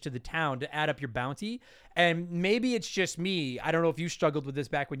damage to the town to add up your bounty. And maybe it's just me. I don't know if you struggled with this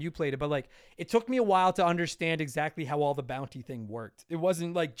back when you played it, but like it took me a while to understand exactly how all the bounty thing worked. It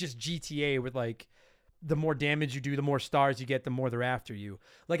wasn't like just GTA with like, the more damage you do, the more stars you get, the more they're after you.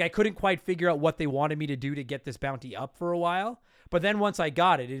 Like I couldn't quite figure out what they wanted me to do to get this bounty up for a while. But then once I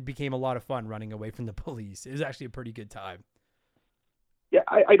got it, it became a lot of fun running away from the police. It was actually a pretty good time. Yeah,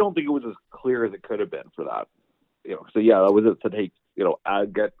 I don't think it was as clear as it could have been for that. You know, so yeah, that was it to take, you know,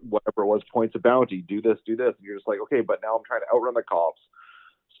 get whatever it was, points of bounty, do this. And you're just like, okay, but now I'm trying to outrun the cops,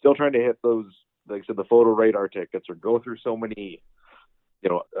 still trying to hit those, like I said, the photo radar tickets or go through so many, you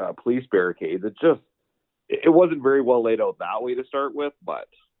know, police barricades. It wasn't very well laid out that way to start with, but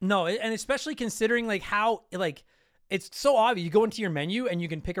no, and especially considering like how like it's so obvious. You go into your menu and you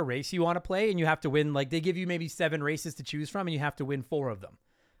can pick a race you want to play, and you have to win. Like they give you maybe 7 races to choose from, and you have to win 4 of them.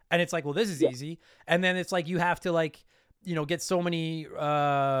 And it's like, well, this is easy. And then it's like you have to like, you know, get so many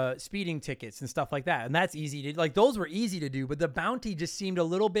speeding tickets and stuff like that, and that's easy to like. Those were easy to do, but the bounty just seemed a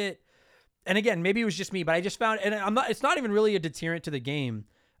little bit. And again, maybe it was just me, but I just found, and I'm not. It's not even really a deterrent to the game.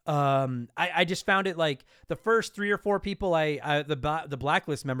 I just found it like the first 3 or 4 people the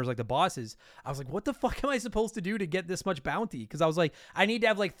blacklist members, like the bosses, I was like, what the fuck am I supposed to do to get this much bounty? Cause I was like, I need to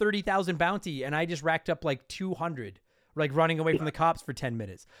have like 30,000 bounty, and I just racked up like 200, like running away from the cops for 10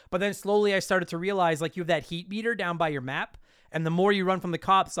 minutes. But then slowly I started to realize like you have that heat meter down by your map. And the more you run from the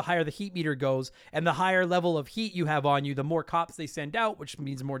cops, the higher the heat meter goes. And the higher level of heat you have on you, the more cops they send out, which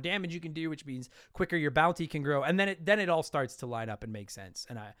means more damage you can do, which means quicker your bounty can grow. And then it all starts to line up and make sense.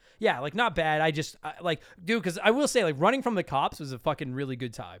 And like not bad. Because I will say like running from the cops was a fucking really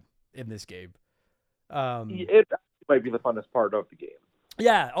good time in this game. It might be the funnest part of the game.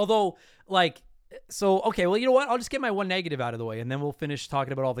 Yeah, although like, so, okay, well, you know what? I'll just get my one negative out of the way, and then we'll finish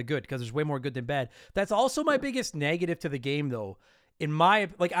talking about all the good, because there's way more good than bad. That's also my biggest negative to the game, though.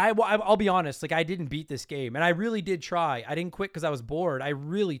 I'll be honest, like, I didn't beat this game, and I really did try. I didn't quit because I was bored. I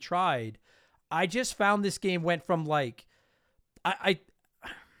really tried. I just found this game went from, like,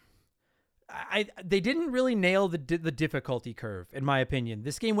 they didn't really nail the difficulty curve, in my opinion.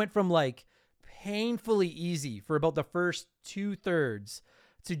 This game went from, like, painfully easy for about the first 2/3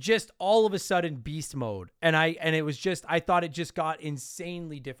 to just all of a sudden beast mode. And it was just, I thought it just got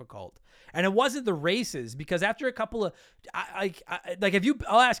insanely difficult. And it wasn't the races, because after a couple of,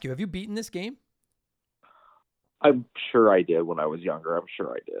 I'll ask you, have you beaten this game? I'm sure I did when I was younger. I'm sure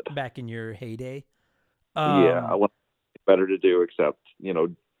I did. Back in your heyday? Yeah, I want better to do except, you know,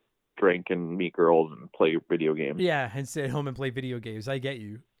 drink and meet girls and play video games. Yeah, and sit at home and play video games. I get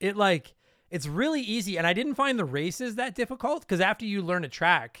you. It's really easy, and I didn't find the races that difficult, because after you learn a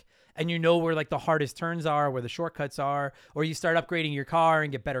track and you know where like the hardest turns are, where the shortcuts are, or you start upgrading your car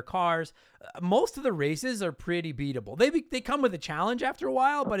and get better cars, most of the races are pretty beatable. They come with a challenge after a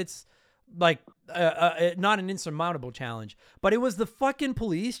while, but it's like not an insurmountable challenge. But it was the fucking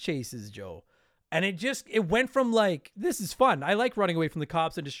police chases, Joe. And it went from like, this is fun. I like running away from the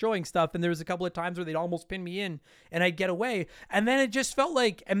cops and destroying stuff. And there was a couple of times where they'd almost pin me in and I'd get away. And then it just felt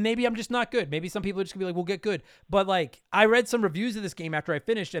like, and maybe I'm just not good. Maybe some people are just gonna be like, we'll get good. But like, I read some reviews of this game after I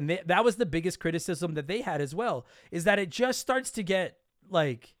finished, and that was the biggest criticism that they had as well, is that it just starts to get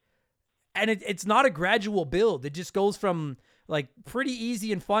like, and it's not a gradual build. It just goes from like pretty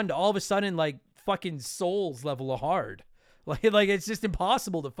easy and fun to all of a sudden like fucking Souls level of hard. Like it's just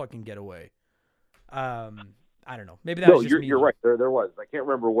impossible to fucking get away. I don't know. Maybe that was just me. You're right. There was. I can't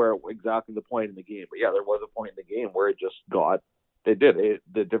remember where exactly the point in the game, but yeah, there was a point in the game where it just got. The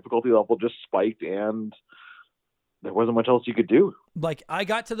difficulty level just spiked, and there wasn't much else you could do. Like I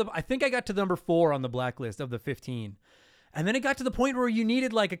think I got to number 4 on the blacklist of the 15. And then it got to the point where you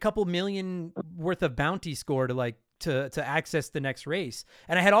needed like a couple million worth of bounty score to like to access the next race.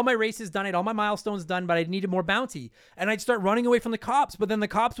 And I had all my races done, I had all my milestones done, but I needed more bounty. And I'd start running away from the cops, but then the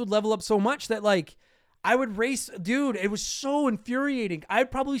cops would level up so much that like I would race, dude, it was so infuriating.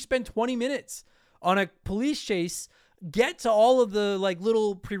 I'd probably spend 20 minutes on a police chase, get to all of the like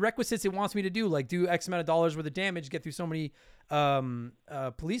little prerequisites it wants me to do, like do X amount of dollars worth of damage, get through so many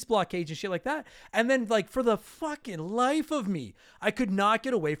police blockades and shit like that. And then like for the fucking life of me, I could not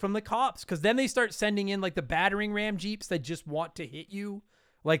get away from the cops, because then they start sending in like the battering ram jeeps that just want to hit you,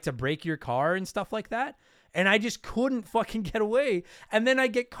 like to break your car and stuff like that. And I just couldn't fucking get away. And then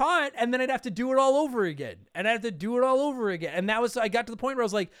I'd get caught, and then I'd have to do it all over again. And I had to do it all over again. And I got to the point where I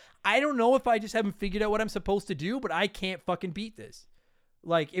was like, I don't know if I just haven't figured out what I'm supposed to do, but I can't fucking beat this.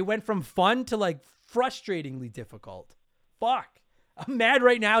 Like it went from fun to like frustratingly difficult. Fuck. I'm mad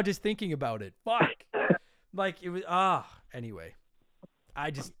right now just thinking about it. Fuck. Like it was, anyway.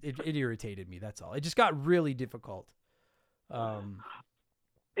 It irritated me. That's all. It just got really difficult.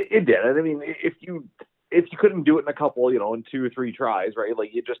 It did. I mean, if you couldn't do it in a couple, in 2 or 3 tries, right?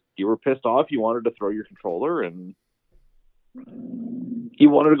 Like you were pissed off. You wanted to throw your controller and you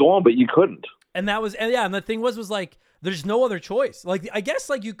wanted to go on, but you couldn't. And the thing was like, there's no other choice. Like, I guess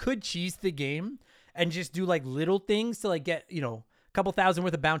like you could cheese the game and just do like little things to like get, a couple thousand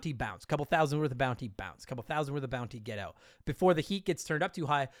worth of bounty bounce, couple thousand worth of bounty bounce, couple thousand worth of bounty get out before the heat gets turned up too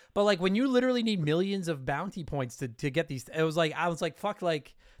high. But like when you literally need millions of bounty points to get these, I was like, fuck,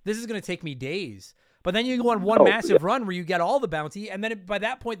 like this is going to take me days. But then you go on one massive run where you get all the bounty, and then by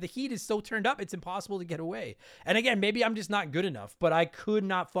that point, the heat is so turned up, it's impossible to get away. And again, maybe I'm just not good enough, but I could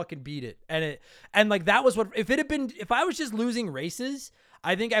not fucking beat it. And like that was what, if I was just losing races,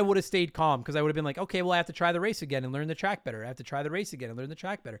 I think I would have stayed calm, because I would have been like, okay, well, I have to try the race again and learn the track better. I have to try the race again and learn the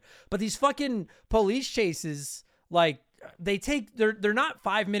track better. But these fucking police chases, like, they're not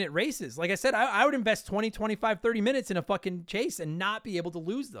 5-minute races. Like I said, I would invest 20, 25, 30 minutes in a fucking chase and not be able to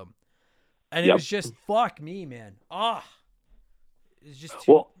lose them. And it was just, fuck me, man. It's just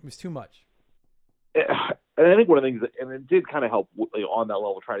it was too much. And I think one of the things, and it did kind of help on that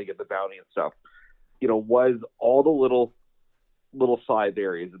level, trying to get the bounty and stuff, was all the little side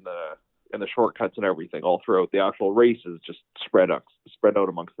areas and the shortcuts and everything all throughout the actual races just spread out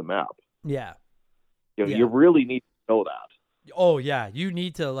amongst the map. Yeah. You really need to know that. Oh yeah, you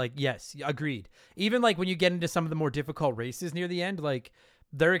need to, like, yes, agreed. Even like when you get into some of the more difficult races near the end, like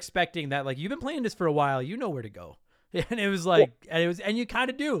they're expecting that, like, you've been playing this for a while, you know where to go. And it was like, and you kind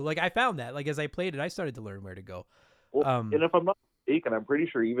of do. Like I found that, like, as I played it, I started to learn where to go. Well, and if I'm not mistaken, I'm pretty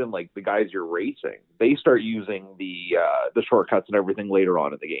sure even like the guys you're racing, they start using the shortcuts and everything later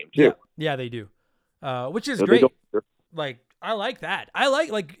on in the game too. Yeah, they do. Which is great. Like, I like that. I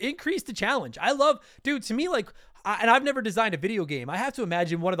like increase the challenge. I love, dude, to me, like, and I've never designed a video game. I have to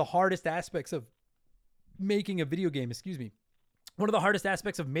imagine one of the hardest aspects of making a video game, one of the hardest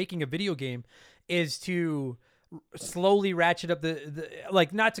aspects of making a video game is to slowly ratchet up the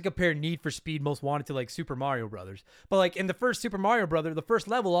like, not to compare Need for Speed Most Wanted to like Super Mario Brothers, but like in the first Super Mario Brother, the first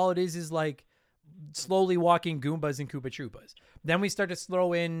level, all it is like slowly walking Goombas and Koopa Troopas. Then we start to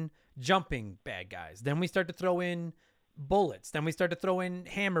throw in jumping bad guys. Then we start to throw in bullets. Then we start to throw in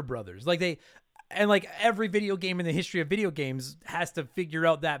Hammer Brothers. Like every video game in the history of video games has to figure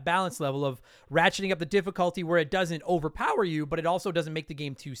out that balance level of ratcheting up the difficulty where it doesn't overpower you, but it also doesn't make the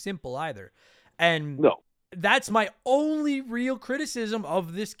game too simple either. And no, that's my only real criticism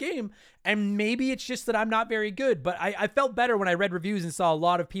of this game. And maybe it's just that I'm not very good, but I felt better when I read reviews and saw a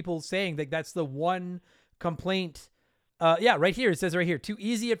lot of people saying that that's the one complaint. Right here. It says right here, too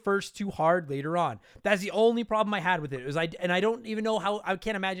easy at first, too hard later on. That's the only problem I had with it. And I don't even know I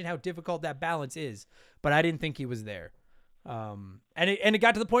can't imagine how difficult that balance is, but I didn't think he was there. And it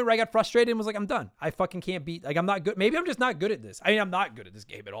got to the point where I got frustrated and was like, I'm done. I fucking can't beat, like, I'm not good. Maybe I'm just not good at this. I mean, I'm not good at this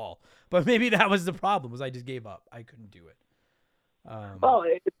game at all, but maybe that was the problem, was I just gave up. I couldn't do it. Well,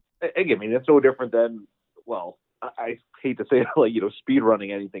 again, I mean, it's no different than, well, I hate to say it, like, speed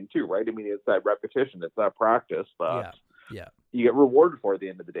running anything too, right? I mean, it's that repetition, it's that practice, but yeah, you get rewarded for at the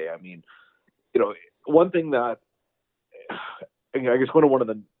end of the day. I mean, one thing that I guess one of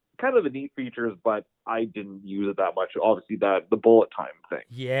the kind of the neat features, but I didn't use it that much. Obviously, the bullet time thing.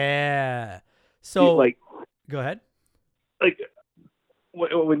 Yeah. So, like, go ahead. Like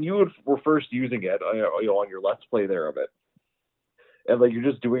when you were first using it, on your Let's Play there of it, and like you're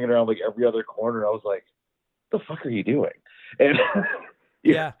just doing it around like every other corner. I was like, "The fuck are you doing?" And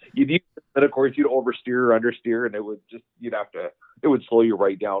you need, and of course you'd oversteer or understeer, and it would slow you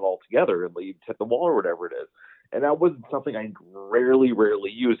right down altogether, and you'd hit the wall or whatever it is. And that wasn't something I rarely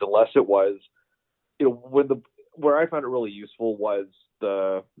used unless it was, where I found it really useful was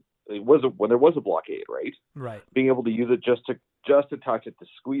when there was a blockade, right? Right. Being able to use it just to touch it to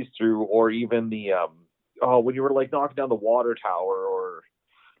squeeze through, or even the when you were like knocking down the water tower or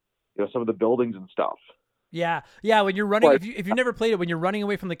some of the buildings and stuff. Yeah. When you're running, if you've never played it, when you're running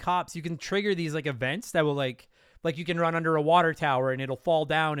away from the cops, you can trigger these like events that will like you can run under a water tower and it'll fall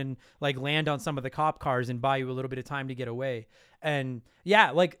down and like land on some of the cop cars and buy you a little bit of time to get away. And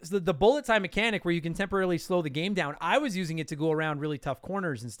yeah, like the bullet time mechanic where you can temporarily slow the game down. I was using it to go around really tough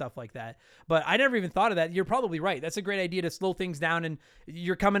corners and stuff like that, but I never even thought of that. You're probably right. That's a great idea to slow things down, and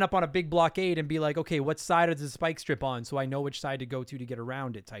you're coming up on a big blockade and be like, okay, what side is the spike strip on? So I know which side to go to get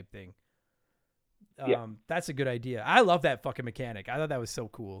around it type thing. That's a good idea. I love that fucking mechanic. I thought that was so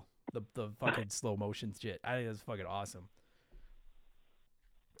cool. The fucking slow motion shit. I think that's fucking awesome.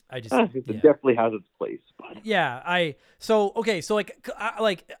 It definitely has its place. But. Yeah.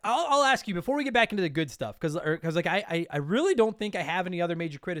 I'll ask you before we get back into the good stuff, because I really don't think I have any other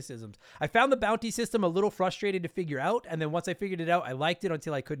major criticisms. I found the bounty system a little frustrating to figure out, and then once I figured it out, I liked it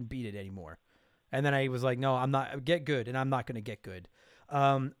until I couldn't beat it anymore. And then I was like, no, I'm not get good, and I'm not going to get good.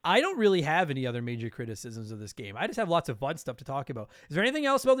 I don't really have any other major criticisms of this game. I just have lots of fun stuff to talk about. Is there anything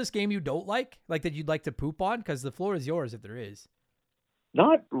else about this game you don't like that you'd like to poop on? Because the floor is yours if there is.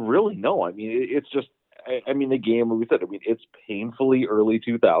 Not really, no. I mean, it's just, the game, like we said, it's painfully early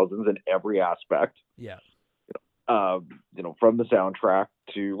 2000s in every aspect. Yeah. From the soundtrack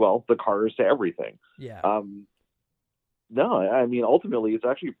to, the cars to everything. Yeah. No, ultimately, it's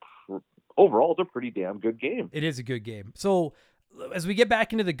actually, overall, it's a pretty damn good game. It is a good game. So, as we get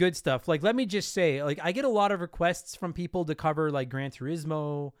back into the good stuff, let me just say, I get a lot of requests from people to cover, Gran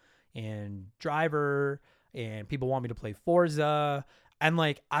Turismo and Driver, and people want me to play Forza. And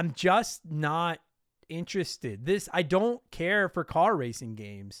I'm just not interested. I don't care for car racing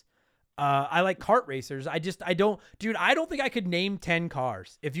games. I like kart racers. I don't think I could name 10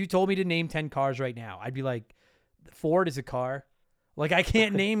 cars. If you told me to name 10 cars right now, I'd be like, Ford is a car. I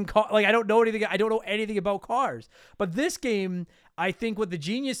can't name car. I don't know anything. I don't know anything about cars. But this game, I think what the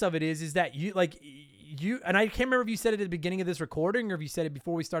genius of it is that you and I can't remember if you said it at the beginning of this recording or if you said it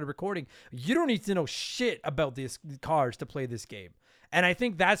before we started recording. You don't need to know shit about these cars to play this game. And I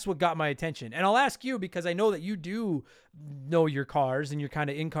think that's what got my attention. And I'll ask you, because I know that you do know your cars and you're kind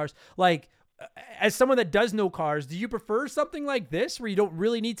of in cars. As someone that does know cars, do you prefer something like this where you don't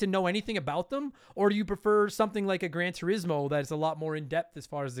really need to know anything about them? Or do you prefer something like a Gran Turismo that's a lot more in depth as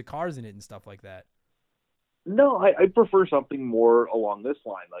far as the cars in it and stuff like that? No, I prefer something more along this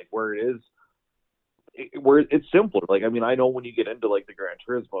line, where it's simpler. I know when you get into the Gran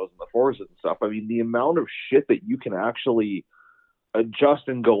Turismos and the Forzas and stuff, the amount of shit that you can actually adjust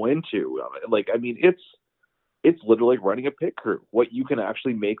and go into, it's literally like running a pit crew. What you can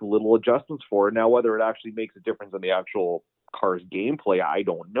actually make little adjustments for. Now, whether it actually makes a difference in the actual car's gameplay, I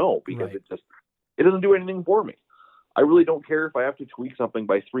don't know, because right. It doesn't do anything for me. I really don't care if I have to tweak something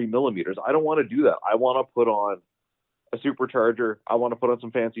by 3 millimeters. I don't want to do that. I want to put on a supercharger. I want to put on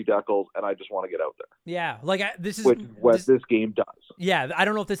some fancy decals, and I just want to get out there. Yeah, this is what this game does. Yeah, I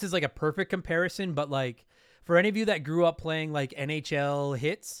don't know if this is a perfect comparison, but for any of you that grew up playing NHL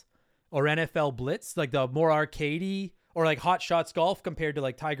Hits or NFL Blitz, the more arcadey, or Hot Shots Golf compared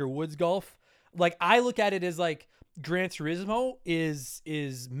to Tiger Woods Golf, I look at it as Gran Turismo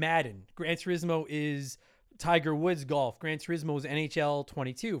is Madden. Gran Turismo is Tiger Woods Golf. Gran Turismo is NHL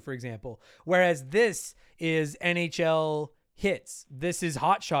 22, for example. Whereas this is NHL Hits. This is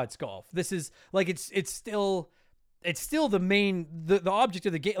Hot Shots Golf. This is it's still the main the object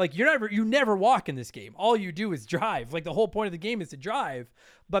of the game. You never walk in this game. All you do is drive. The whole point of the game is to drive.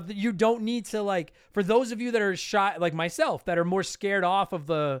 But you don't need to for those of you that are shy like myself, that are more scared off of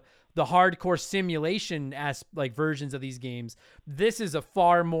the hardcore simulation versions of these games, this is a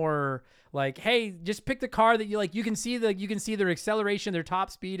far more hey, just pick the car that you can see their acceleration, their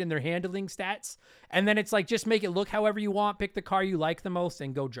top speed, and their handling stats, and then it's just make it look however you want, pick the car you like the most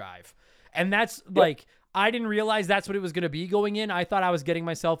and go drive. And that's I didn't realize that's what it was going to be going in. I thought I was getting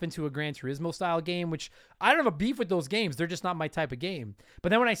myself into a Gran Turismo style game, which I don't have a beef with those games. They're just not my type of game.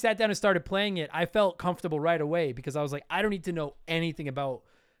 But then when I sat down and started playing it, I felt comfortable right away, because I was I don't need to know anything about,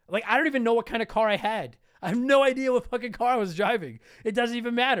 I don't even know what kind of car I had. I have no idea what fucking car I was driving. It doesn't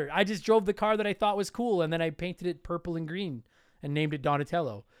even matter. I just drove the car that I thought was cool, and then I painted it purple and green and named it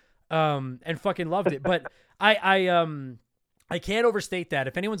Donatello. And fucking loved it. But I can't overstate that.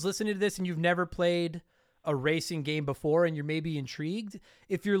 If anyone's listening to this and you've never played a racing game before and you're maybe intrigued,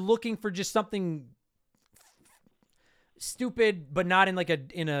 if you're looking for just something stupid but not in like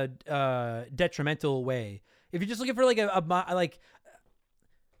a detrimental way, if you're just looking for like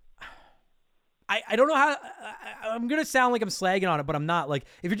I don't know how I'm gonna sound like I'm slagging on it, but I'm not. Like,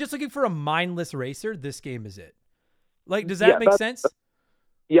 if you're just looking for a mindless racer, this game is it. Like, does that make sense?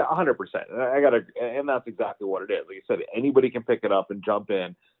 Yeah, 100%. And that's exactly what it is. Like you said, anybody can pick it up and jump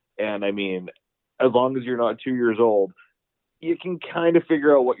in. And I mean, as long as you're not 2 years old, you can kind of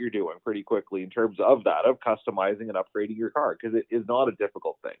figure out what you're doing pretty quickly in terms of customizing and upgrading your car, because it is not a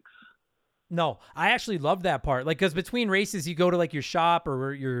difficult thing. No, I actually love that part. Like, because between races, you go to like your shop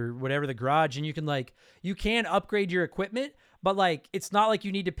or your whatever, the garage, and you can upgrade your equipment, but like, it's not like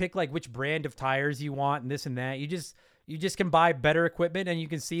you need to pick like which brand of tires you want and this and that. You just can buy better equipment, and you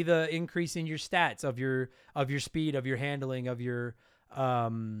can see the increase in your stats of your speed, of your handling, of your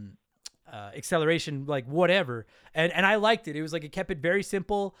acceleration, like whatever. And I liked it. It was like, it kept it very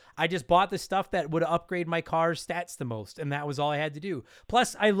simple. I just bought the stuff that would upgrade my car's stats the most, and that was all I had to do.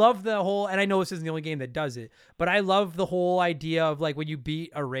 Plus, I love the whole, and I know this isn't the only game that does it, but I love the whole idea of like, when you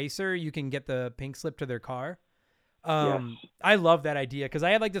beat a racer, you can get the pink slip to their car. Yes. I love that idea, because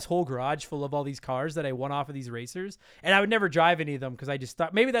I had like this whole garage full of all these cars that I won off of these racers, and I would never drive any of them because I just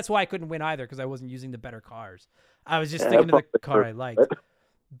thought maybe that's why I couldn't win either, because I wasn't using the better cars. I was just sticking to the car I liked.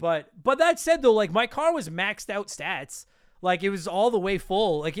 But that said though, like, my car was maxed out stats. Like, it was all the way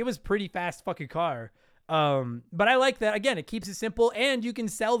full. Like, it was pretty fast fucking car. But I like that. Again, it keeps it simple, and you can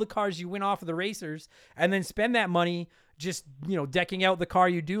sell the cars you win off of the racers and then spend that money just, decking out the car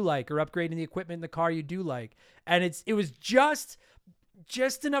you do like, or upgrading the equipment in the car you do like. And it was just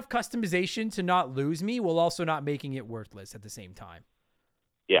enough customization to not lose me, while also not making it worthless at the same time.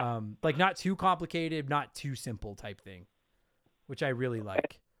 Yeah. Like, not too complicated, not too simple type thing, which I really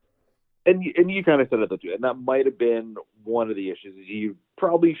like. And you kind of said it too, and that might have been one of the issues. You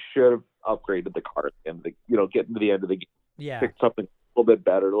probably should have upgraded the car and getting to the end of the game. Yeah. Pick something a little bit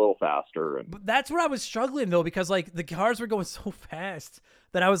better, a little faster. But that's where I was struggling though, because like the cars were going so fast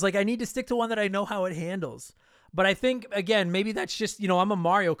that I was like, I need to stick to one that I know how it handles. But I think, again, maybe that's just, I'm a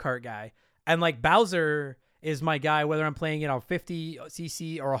Mario Kart guy, and like Bowser is my guy, whether I'm playing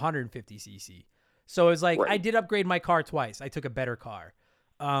 50cc or 150cc. So it was like, right. I did upgrade my car twice. I took a better car.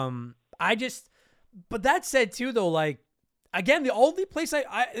 But that said too, though, like, again, the only place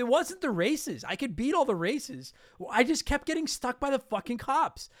it wasn't the races. I could beat all the races. I just kept getting stuck by the fucking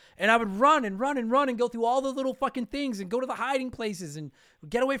cops, and I would run and run and run and go through all the little fucking things and go to the hiding places and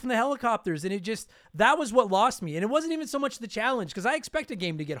get away from the helicopters. And that was what lost me. And it wasn't even so much the challenge, because I expect a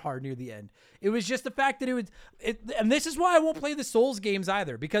game to get hard near the end. It was just the fact that and this is why I won't play the Souls games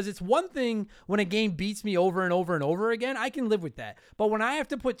either, because it's one thing when a game beats me over and over and over again, I can live with that. But when I have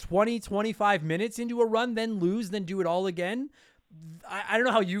to put 20-25 minutes into a run, then lose, then do it all again, I don't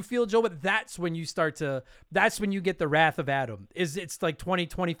know how you feel, Joe, but that's when you that's when you get the wrath of Adam. It's like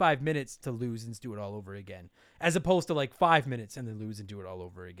 20-25 minutes to lose and do it all over again, as opposed to like 5 minutes and then lose and do it all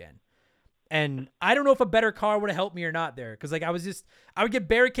over again. And I don't know if a better car would have helped me or not there, because like I would get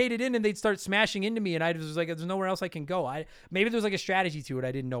barricaded in and they'd start smashing into me, and I was like, there's nowhere else I can go. Maybe there's like a strategy to it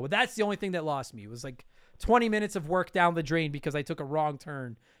I didn't know, but that's the only thing that lost me. It was like 20 minutes of work down the drain because I took a wrong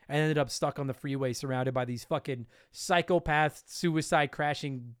turn and ended up stuck on the freeway surrounded by these fucking psychopath suicide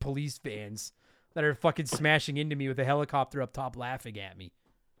crashing police vans that are fucking smashing into me with a helicopter up top laughing at me.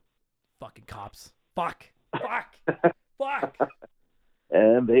 Fucking cops. Fuck.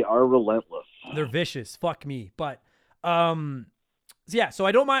 And they are relentless. They're vicious. Fuck me. But, yeah, so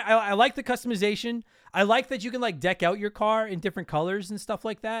I don't mind. I like the customization. I like that you can like deck out your car in different colors and stuff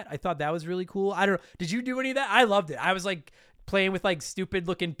like that. I thought that was really cool. I don't know. Did you do any of that? I loved it. I was like playing with like stupid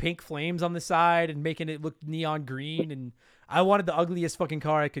looking pink flames on the side and making it look neon green. And I wanted the ugliest fucking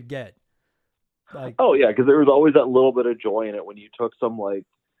car I could get. Like, oh yeah. Cause there was always that little bit of joy in it when you took some like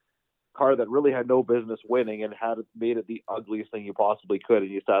car that really had no business winning and made it the ugliest thing you possibly could.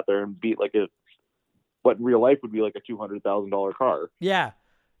 And you sat there and beat like what in real life would be like a $200,000 car. Yeah.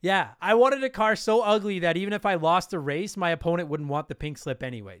 Yeah. I wanted a car so ugly that even if I lost a race, my opponent wouldn't want the pink slip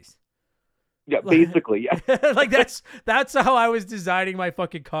anyways. Yeah, basically, yeah. Like that's how I was designing my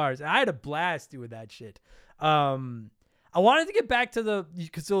fucking cars. And I had a blast doing that shit. I wanted to get back to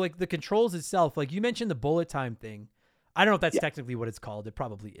the controls itself. Like you mentioned the bullet time thing. I don't know if that's technically what it's called. It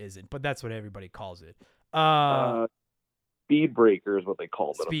probably isn't, but that's what everybody calls it. Speed breaker is what they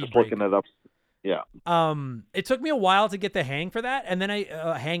called it. I'm just looking it up. Yeah. It took me a while to get the hang for that, and then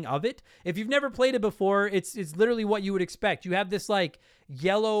hang of it. If you've never played it before, it's literally what you would expect. You have this like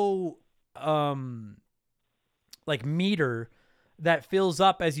yellow like meter that fills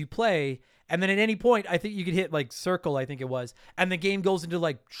up as you play. And then at any point, I think you could hit like circle, I think it was. And the game goes into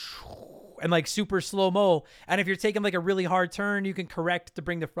like, and like super slow-mo. And if you're taking like a really hard turn, you can correct to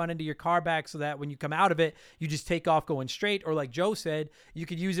bring the front end of your car back so that when you come out of it, you just take off going straight. Or like Joe said, you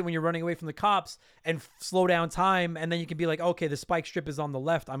could use it when you're running away from the cops and slow down time. And then you can be like, okay, the spike strip is on the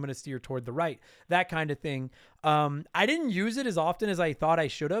left. I'm going to steer toward the right. That kind of thing. I didn't use it as often as I thought I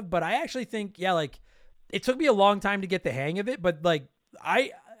should have, but I actually think, yeah, like it took me a long time to get the hang of it. But like,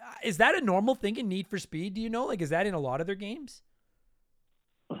 is that a normal thing in Need for Speed? Do you know? Like, is that in a lot of their games?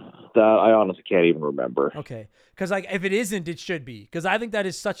 That I honestly can't even remember. Okay. Because like if it isn't, it should be. Because I think that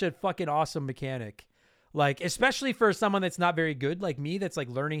is such a fucking awesome mechanic. Like, especially for someone that's not very good like me, that's like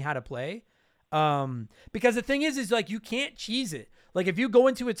learning how to play. Because the thing is like you can't cheese it. Like if you go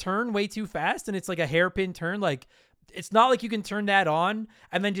into a turn way too fast and it's like a hairpin turn, like it's not like you can turn that on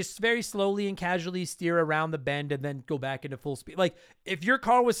and then just very slowly and casually steer around the bend and then go back into full speed. Like if your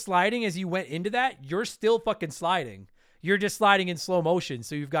car was sliding as you went into that, you're still fucking sliding. You're just sliding in slow motion.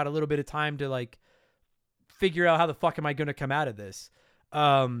 So you've got a little bit of time to like figure out how the fuck am I going to come out of this?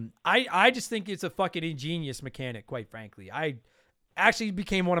 I just think it's a fucking ingenious mechanic, quite frankly. I actually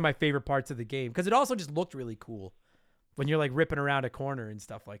became one of my favorite parts of the game because it also just looked really cool when you're like ripping around a corner and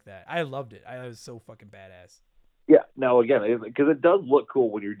stuff like that. I loved it. I was so fucking badass. Yeah. Now again, because it does look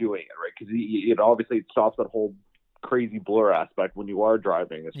cool when you're doing it, right? Because it obviously it stops that whole crazy blur aspect when you are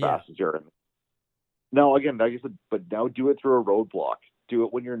driving as fast as you're in. Now again, like I said, but now do it through a roadblock. Do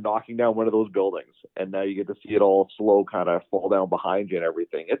it when you're knocking down one of those buildings, and now you get to see it all slow, kind of fall down behind you and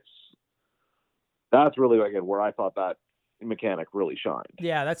everything. That's really again where I thought that mechanic really shined.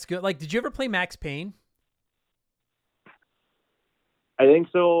 Yeah, that's good. Like, did you ever play Max Payne? I think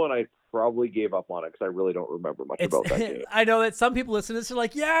so, and I probably gave up on it because I really don't remember much about that game. I know that some people listen to this are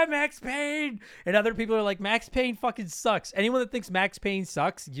like, yeah, Max Payne, and other people are like, Max Payne fucking sucks. Anyone that thinks Max Payne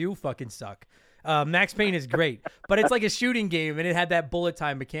sucks, you fucking suck. Max Payne is great, but it's like a shooting game, and it had that bullet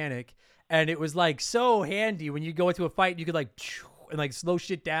time mechanic, and it was like so handy when you go into a fight. You could like and like slow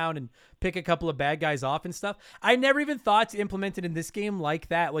shit down and pick a couple of bad guys off and stuff. I never even thought to implement it in this game like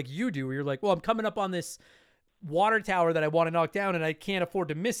that, like you do, where you're like, well, I'm coming up on this water tower that I want to knock down and I can't afford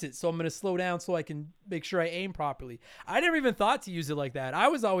to miss it, so I'm going to slow down so I can make sure I aim properly. I never even thought to use it like that. I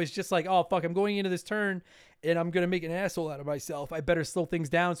was always just like, oh fuck, I'm going into this turn and I'm going to make an asshole out of myself. I better slow things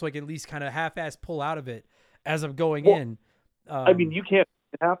down so I can at least kind of half-ass pull out of it as I'm going in. I mean, you can't,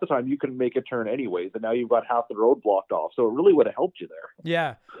 half the time you can make a turn anyways, and now you've got half the road blocked off, so it really would have helped you there.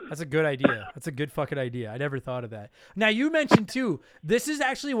 Yeah, that's a good idea. That's a good fucking idea. I never thought of that. Now, you mentioned too, this is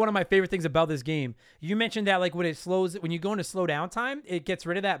actually one of my favorite things about this game. You mentioned that like when you go into slow down time, it gets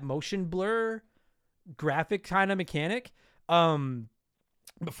rid of that motion blur graphic kind of mechanic.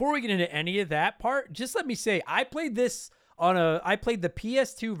 Before we get into any of that part, just let me say, I played the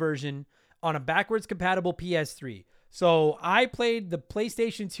PS2 version on a backwards compatible PS3. So I played the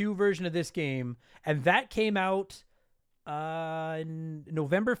PlayStation 2 version of this game, and that came out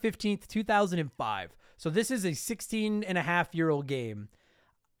November 15th, 2005. So this is a 16-and-a-half-year-old game.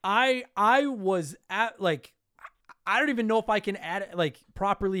 I was at like, I don't even know if I can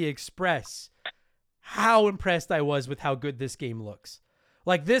properly express how impressed I was with how good this game looks.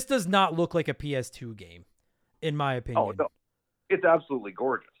 Like, this does not look like a PS2 game, in my opinion. Oh, no. It's absolutely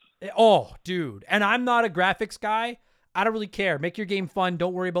gorgeous. Oh, dude. And I'm not a graphics guy. I don't really care. Make your game fun.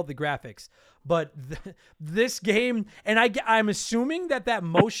 Don't worry about the graphics. But this game, and I'm assuming that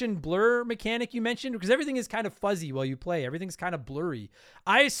motion blur mechanic you mentioned, because everything is kind of fuzzy while you play. Everything's kind of blurry.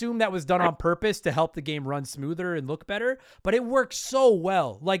 I assume that was done on purpose to help the game run smoother and look better, but it works so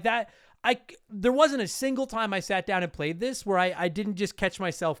well. Like that, there wasn't a single time I sat down and played this where I didn't just catch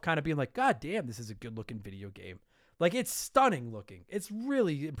myself kind of being like, God damn, this is a good looking video game. Like, it's stunning looking. It's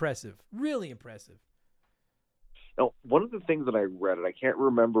really impressive. Really impressive. Now, one of the things that I read, and I can't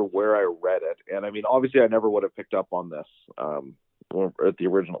remember where I read it, and I mean, obviously I never would have picked up on this at the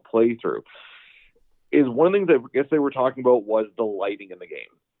original playthrough, is one of the things that I guess they were talking about was the lighting in the game.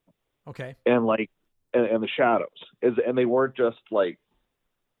 Okay. And and the shadows. And they weren't just like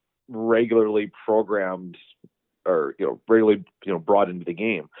regularly programmed or, regularly, brought into the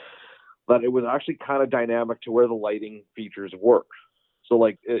game. But it was actually kind of dynamic to where the lighting features were. So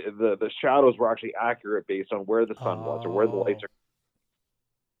like the shadows were actually accurate based on where the sun was or where the lights are.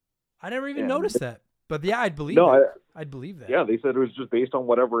 I never even noticed that. But yeah, I'd believe it. I'd believe that. Yeah, they said it was just based on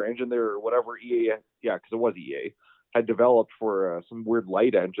whatever engine whatever EA, because it was EA, had developed for some weird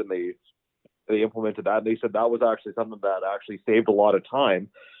light engine. They implemented that, and they said that was actually something that actually saved a lot of time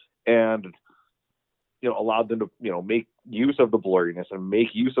and allowed them to make use of the blurriness and make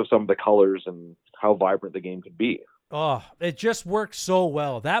use of some of the colors and how vibrant the game could be. Oh, it just works so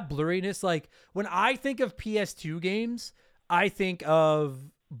well. That blurriness, like when I think of PS2 games, I think of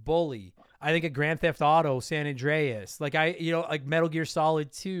Bully. I think of Grand Theft Auto, San Andreas. Like like Metal Gear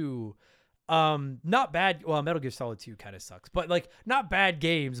Solid 2. Not bad. Well, Metal Gear Solid 2 kind of sucks, but like not bad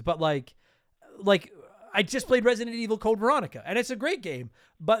games, but like I just played Resident Evil Code Veronica and it's a great game,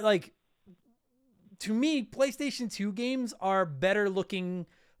 but like to me, PlayStation 2 games are better looking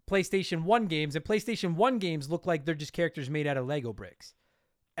PlayStation 1 games, and PlayStation 1 games look like they're just characters made out of Lego bricks.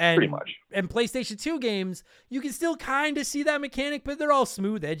 And, pretty much. And PlayStation 2 games, you can still kind of see that mechanic, but they're all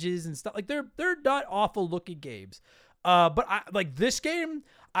smooth edges and stuff. Like they're not awful looking games. But I like this game.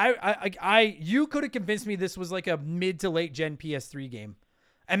 You could have convinced me this was like a mid to late gen PS3 game,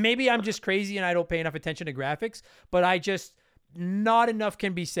 and maybe I'm just crazy and I don't pay enough attention to graphics. But not enough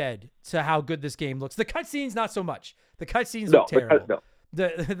can be said to how good this game looks. The cutscenes, not so much. The cutscenes look terrible.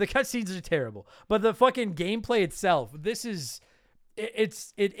 The cutscenes are terrible, but the fucking gameplay itself,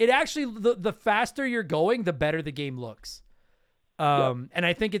 it actually, the faster you're going, the better the game looks. And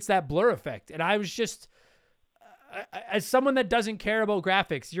I think it's that blur effect. And I was just, as someone that doesn't care about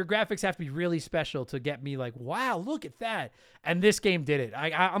graphics, your graphics have to be really special to get me like, wow, look at that. And this game did it.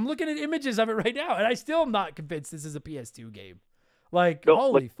 I'm looking at images of it right now, and I still am not convinced this is a PS2 game. Like,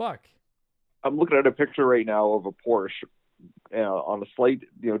 holy fuck. I'm looking at a picture right now of a Porsche on a slight,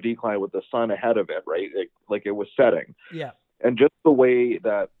 decline with the sun ahead of it, right? Like it was setting. Yeah. And just the way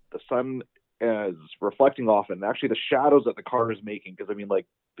that the sun is reflecting off it, and actually the shadows that the car is making, because I mean, like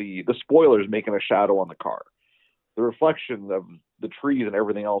the spoiler is making a shadow on the car. The reflection of the trees and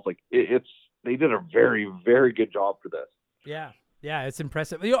everything else, like they did a very, very good job for this. Yeah. Yeah, it's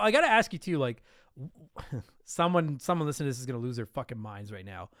impressive. I got to ask you too, like someone listening to this is going to lose their fucking minds right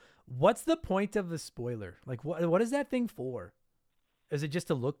now. What's the point of the spoiler? Like what is that thing for? Is it just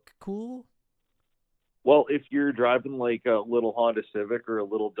to look cool? Well, if you're driving like a little Honda Civic or a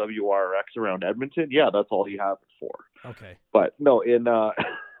little WRX around Edmonton, yeah, that's all you have it for. Okay. But no,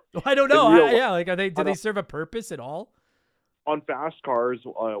 I don't know. Do they serve a purpose at all? On fast cars,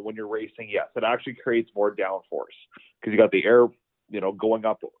 when you're racing, yes, it actually creates more downforce because you got the air, going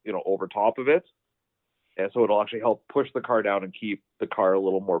up, over top of it. And so it'll actually help push the car down and keep the car a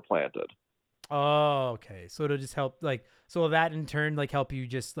little more planted. Oh, okay. So it'll just help, so that in turn, help you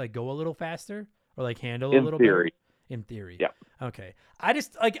just go a little faster or handle a little better? In theory. Yeah. Okay. I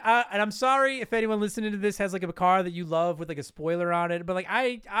just and I'm sorry if anyone listening to this has a car that you love with a spoiler on it, but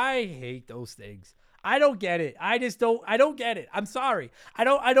I hate those things. I don't get it. I don't get it. I'm sorry. I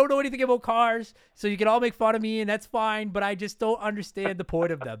don't know anything about cars, so you can all make fun of me and that's fine, but I just don't understand the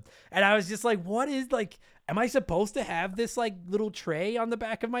point of them. And I was just what is am I supposed to have this little tray on the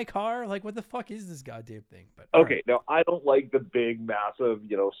back of my car? What the fuck is this goddamn thing? But okay, now I don't like the big, massive,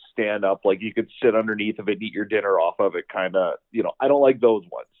 stand up, you could sit underneath of it and eat your dinner off of it kind of, I don't like those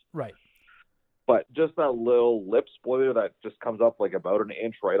ones. Right. But just that little lip spoiler that just comes up about an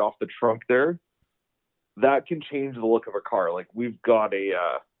inch right off the trunk there, that can change the look of a car. We've got I'm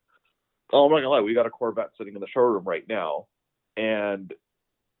not gonna lie, we got a Corvette sitting in the showroom right now, and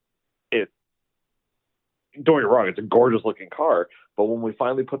don't get me wrong, it's a gorgeous looking car, but when we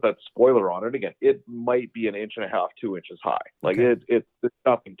finally put that spoiler on it again, it might be 1.5 inches, 2 inches high. Okay. There's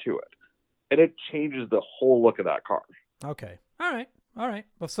nothing to it, and it changes the whole look of that car. Okay. All right.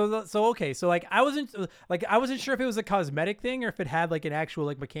 Well, so I wasn't sure if it was a cosmetic thing or if it had an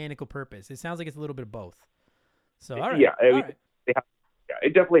actual mechanical purpose. It sounds like it's a little bit of both. So all right. Yeah, right.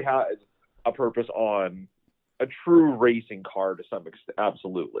 It definitely has a purpose on a true racing car to some extent.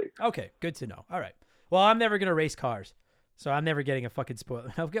 Absolutely. Okay, good to know. All right. Well, I'm never gonna race cars, so I'm never getting a fucking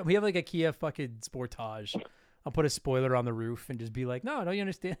spoiler. We have a Kia fucking Sportage. I'll put a spoiler on the roof and just be no, don't you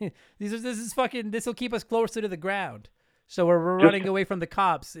understand? This will keep us closer to the ground. So we're running away from the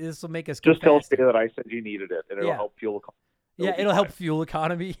cops. This will make us go just tell faster. Stay that I said you needed it, and it'll help fuel economy. It'll help fuel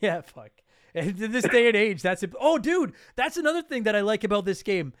economy. Yeah, fuck. And in this day and age, that's it. Oh, dude, that's another thing that I like about this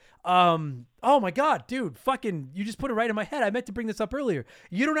game. Oh my god, dude, fucking, you just put it right in my head. I meant to bring this up earlier.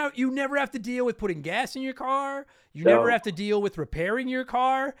 You never have to deal with putting gas in your car. You never have to deal with repairing your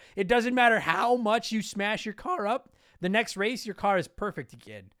car. It doesn't matter how much you smash your car up. The next race, your car is perfect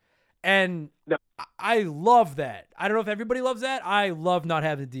again. And I love that. I don't know if everybody loves that. I love not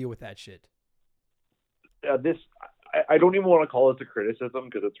having to deal with that shit. I don't even want to call this a criticism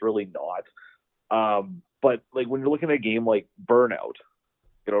because it's really not. But when you're looking at a game like Burnout,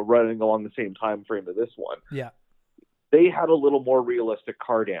 running along the same time frame to this one, yeah, they had a little more realistic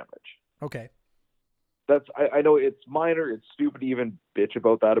car damage. Okay. I know it's minor, it's stupid to even bitch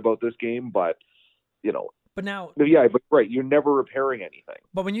about this game, but But now, Yeah, but right, you're never repairing anything.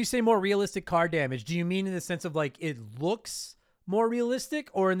 but when you say more realistic car damage, do you mean in the sense of like it looks more realistic,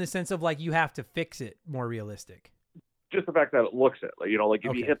 or in the sense of like you have to fix it more realistic? Just the fact that it looks it, like, you know, like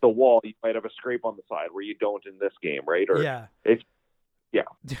if Okay. you hit the wall, you might have a scrape on the side where you don't in this game, right? Or Yeah. it's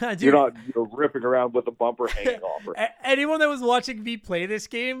Dude, you're not ripping around with the bumper hanging off. Or, anyone that was watching me play this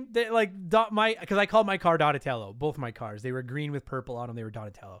game, they like because I called my car Donatello. Both my cars, they were green with purple on them. They were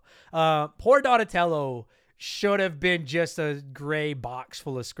Donatello. Poor Donatello should have been just a gray box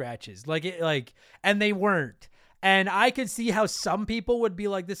full of scratches, and they weren't. And I could see how some people would be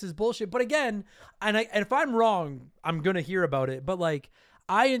like, "This is bullshit." But again, and if I'm wrong, I'm gonna hear about it. But like,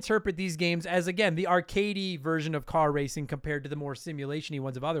 I interpret these games as, again, the arcadey version of car racing compared to the more simulation-y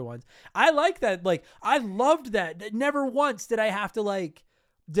ones of other ones. I like that. Like, I loved that. Never once did I have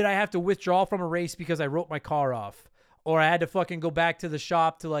to withdraw from a race because I wrote my car off, or I had to fucking go back to the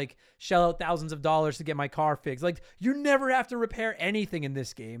shop to like shell out thousands of dollars to get my car fixed. Like, you never have to repair anything in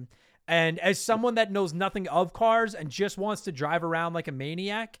this game. And as someone that knows nothing of cars and just wants to drive around like a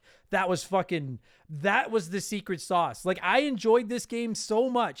maniac, that was the secret sauce. Like, I enjoyed this game so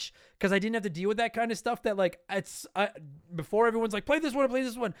much because I didn't have to deal with that kind of stuff that like before everyone's like, play this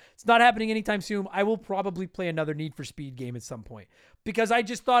one. It's not happening anytime soon. I will probably play another Need for Speed game at some point because I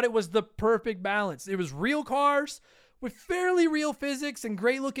just thought it was the perfect balance. It was real cars with fairly real physics and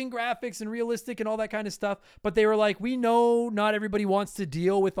great looking graphics and realistic and all that kind of stuff. But they were like, we know not everybody wants to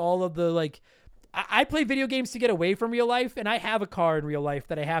deal with all of the like, I play video games to get away from real life, and I have a car in real life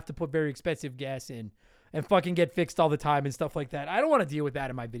that I have to put very expensive gas in and fucking get fixed all the time and stuff like that. I don't want to deal with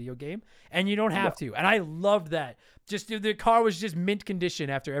that in my video game, and you don't have to. And I loved that. Just the car was just mint condition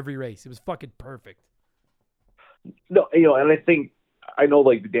after every race. It was fucking perfect. no, you know, and I know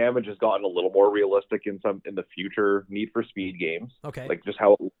like the damage has gotten a little more realistic in the future Need for Speed games. Okay. Like just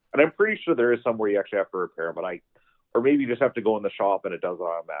how, and I'm pretty sure there is somewhere you actually have to repair them, or maybe you just have to go in the shop and it does it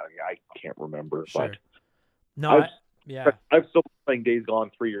automatically. I can't remember, Sure. No, I'm still playing Days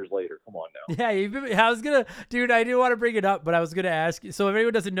Gone 3 years later. Come on now. Yeah, dude, I didn't want to bring it up, but I was gonna ask. So if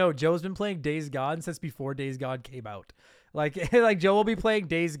anyone doesn't know, Joe's been playing Days Gone since before Days Gone came out. Like Joe will be playing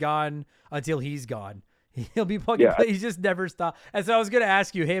Days Gone until he's gone. He'll be fucking. Yeah. He's just never stopped. And so I was gonna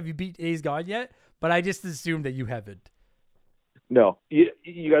ask you, hey, have you beat Days Gone yet? But I just assumed that you haven't. No, you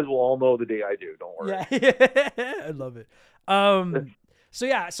guys will all know the day I do. Don't worry. Yeah, I love it.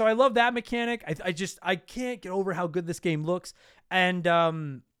 So I love that mechanic. I can't get over how good this game looks. And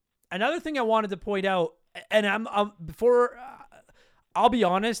another thing I wanted to point out, and I'll be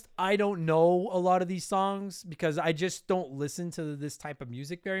honest, I don't know a lot of these songs because I just don't listen to this type of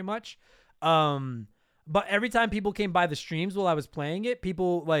music very much. But every time people came by the streams while I was playing it,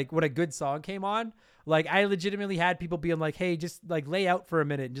 people like when a good song came on, like I legitimately had people being like, "Hey, just like lay out for a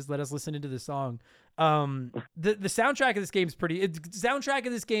minute and just let us listen into the song." The soundtrack of this game is soundtrack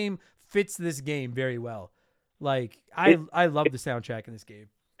of this game fits this game very well. Like I love the soundtrack in this game.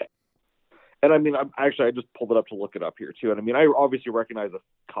 And I mean, I just pulled it up to look it up here too. And I mean, I obviously recognize a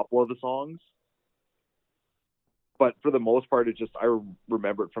couple of the songs, but for the most part, I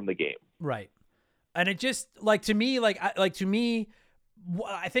remember it from the game. Right. And it just to me,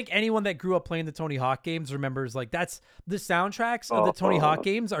 I think anyone that grew up playing the Tony Hawk games remembers that's the soundtracks of the Tony Hawk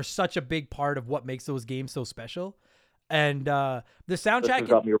games are such a big part of what makes those games so special. And the soundtrack This has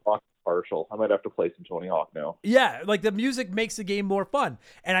got me rock partial. I might have to play some Tony Hawk now. Yeah, like the music makes the game more fun.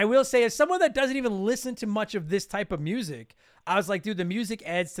 And I will say, as someone that doesn't even listen to much of this type of music, I was like, dude, the music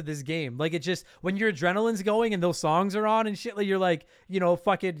adds to this game. Like, it just, when your adrenaline's going and those songs are on and shit, like you're like,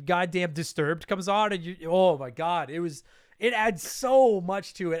 fucking goddamn Disturbed comes on and oh my God, it adds so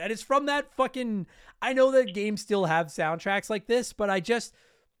much to it. And it's from that fucking, I know that games still have soundtracks like this, but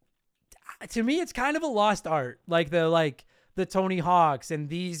to me, it's kind of a lost art. Like the Tony Hawks and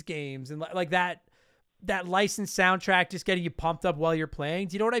these games and like that licensed soundtrack just getting you pumped up while you're playing.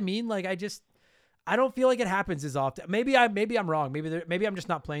 Do you know what I mean? Like I don't feel like it happens as often. Maybe I'm wrong. Maybe I'm just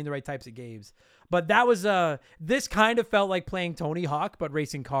not playing the right types of games. But that was this kind of felt like playing Tony Hawk but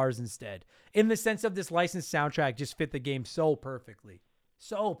racing cars instead. In the sense of this licensed soundtrack just fit the game so perfectly.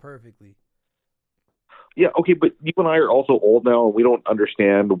 So perfectly. Yeah, okay, but you and I are also old now, and we don't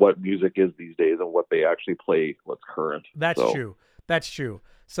understand what music is these days and what they actually play, what's current. That's true.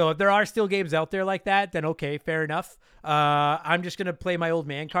 So if there are still games out there like that, then okay, fair enough. I'm just going to play my old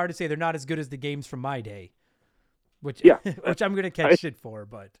man card and say they're not as good as the games from my day, which I'm going to catch shit for.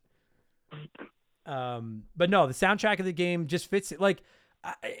 But no, the soundtrack of the game just fits it. Like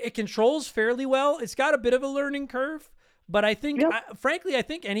it controls fairly well. It's got a bit of a learning curve, but I think, frankly, I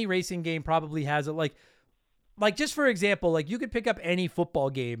think any racing game probably has it. Like just for example, like you could pick up any football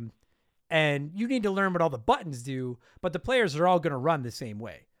game and you need to learn what all the buttons do, but the players are all going to run the same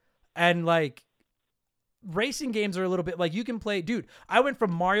way. And like racing games are a little bit like you can play, dude, I went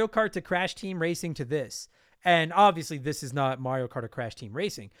from Mario Kart to Crash Team Racing to this. And obviously this is not Mario Kart or Crash Team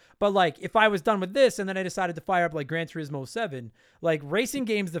Racing, but like if I was done with this and then I decided to fire up like Gran Turismo 7, like racing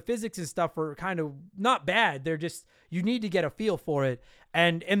games, the physics and stuff are kind of not bad. They're just, you need to get a feel for it.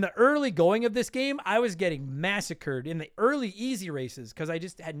 And in the early going of this game, I was getting massacred in the early easy races because I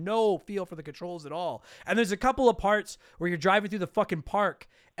just had no feel for the controls at all. And there's a couple of parts where you're driving through the fucking park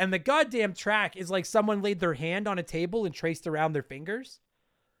and the goddamn track is like someone laid their hand on a table and traced around their fingers.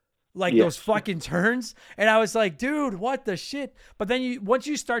 Like those fucking turns. And I was like, dude, what the shit? But then once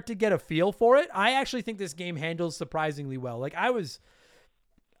you start to get a feel for it, I actually think this game handles surprisingly well. Like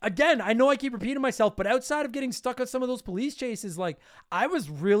again, I know I keep repeating myself, but outside of getting stuck on some of those police chases, like I was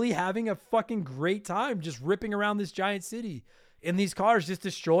really having a fucking great time just ripping around this giant city in these cars, just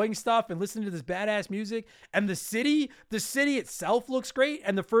destroying stuff and listening to this badass music. And the city itself looks great.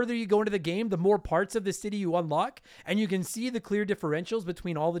 And the further you go into the game, the more parts of the city you unlock, and you can see the clear differentials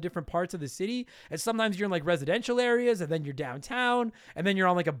between all the different parts of the city. And sometimes you're in like residential areas, and then you're downtown, and then you're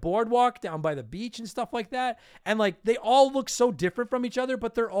on like a boardwalk down by the beach and stuff like that. And like they all look so different from each other,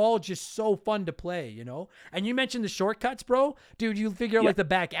 but they're all just so fun to play, you know? And you mentioned the shortcuts, bro. Dude, you figure out like the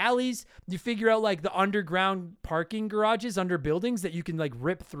back alleys, you figure out like the underground parking garages under buildings that you can like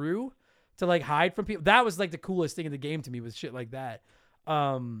rip through to like hide from people. That was like the coolest thing in the game to me, was shit like that.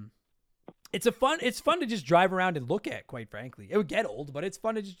 It's fun to just drive around and look at, quite frankly. It would get old, but it's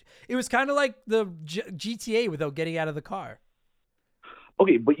fun to just, it was kind of like the GTA without getting out of the car.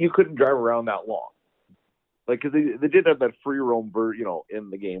 Okay, but you couldn't drive around that long. Like, cause they did have that free roam, in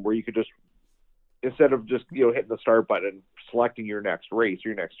the game where you could just, instead of just, hitting the start button, selecting your next race,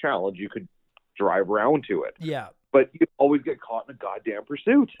 your next challenge, you could drive around to it. Yeah. But you always get caught in a goddamn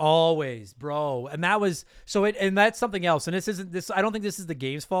pursuit. Always, bro. And that was and that's something else. And I don't think this is the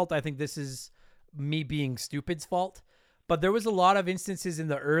game's fault. I think this is me being stupid's fault. But there was a lot of instances in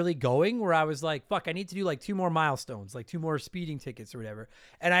the early going where I was like, fuck, I need to do like 2 more milestones, like 2 more speeding tickets or whatever.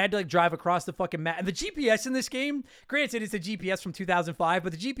 And I had to like drive across the fucking map. And the GPS in this game, granted, it's a GPS from 2005,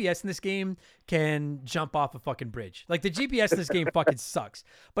 but the GPS in this game can jump off a fucking bridge. Like the GPS in this game fucking sucks.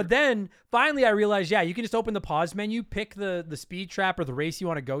 But then finally I realized, you can just open the pause menu, pick the speed trap or the race you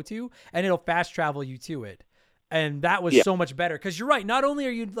want to go to, and it'll fast travel you to it. And that was so much better. Because you're right. Not only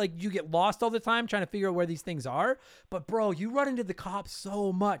are you like, you get lost all the time trying to figure out where these things are, but bro, you run into the cops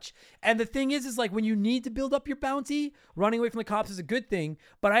so much. And the thing is like when you need to build up your bounty, running away from the cops is a good thing.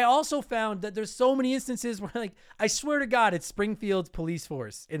 But I also found that there's so many instances where like, I swear to God, it's Springfield's police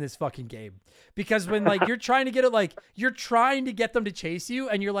force in this fucking game. Because when like you're trying to get it, like you're trying to get them to chase you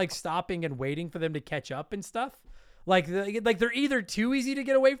and you're like stopping and waiting for them to catch up and stuff. Like they're either too easy to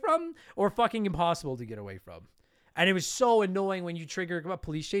get away from or fucking impossible to get away from. And it was so annoying when you trigger a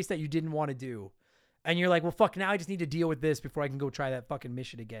police chase that you didn't want to do. And you're like, well, fuck, now I just need to deal with this before I can go try that fucking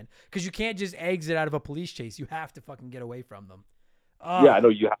mission again. Because you can't just exit out of a police chase. You have to fucking get away from them. Yeah, I know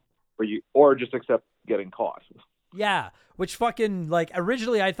you have, or just accept getting caught. Yeah, which fucking, like,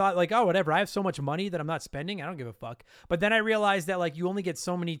 originally I thought, like, oh, whatever, I have so much money that I'm not spending. I don't give a fuck. But then I realized that, like, you only get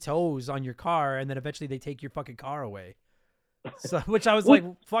so many tows on your car, and then eventually they take your fucking car away. So, which I was like,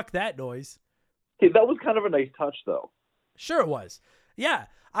 fuck that noise. Hey, that was kind of a nice touch, though. Sure it was. Yeah.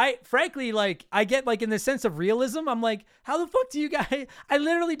 I frankly, like, I get like in the sense of realism, I'm like, how the fuck do you guys, I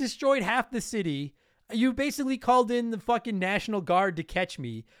literally destroyed half the city. You basically called in the fucking National Guard to catch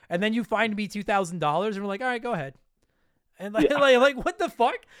me. And then you fined me $2,000 and we're like, all right, go ahead. And like, like, what the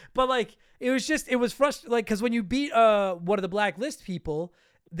fuck? But like, it was frustrating. Like, cause when you beat, one of the blacklist people,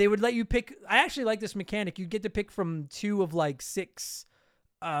 they would let you pick. I actually like this mechanic. You get to pick from 2 of like 6,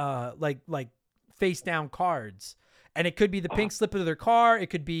 like face down cards. And it could be the pink slip of their car. It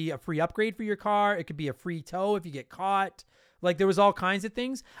could be a free upgrade for your car. It could be a free tow if you get caught. Like there was all kinds of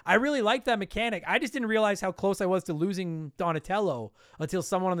things. I really liked that mechanic. I just didn't realize how close I was to losing Donatello until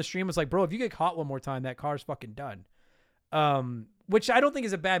someone on the stream was like, bro, if you get caught one more time, that car's fucking done. Which I don't think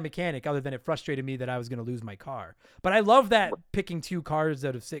is a bad mechanic other than it frustrated me that I was going to lose my car. But I love that picking 2 cars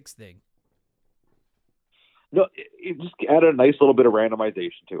out of 6 thing. No, it just added a nice little bit of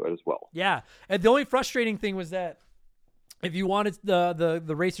randomization to it as well. Yeah. And the only frustrating thing was that if you wanted the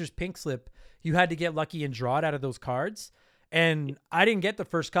racer's pink slip, you had to get lucky and draw it out of those cards. And I didn't get the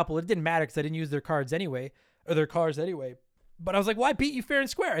first couple. It didn't matter because I didn't use their cards anyway, or their cars anyway. But I was like, well, I beat you fair and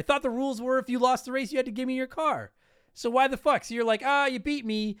square. I thought the rules were if you lost the race, you had to give me your car. So why the fuck? So you're like, you beat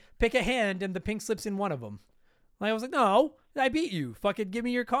me, pick a hand, and the pink slip's in one of them. Like, I was like, no, I beat you. Fucking give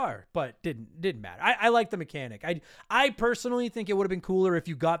me your car. But didn't matter. I like the mechanic. I personally think it would have been cooler if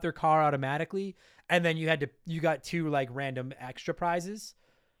you got their car automatically and then you got 2 like random extra prizes.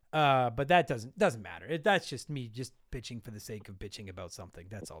 But that doesn't matter. That's just me just bitching for the sake of bitching about something.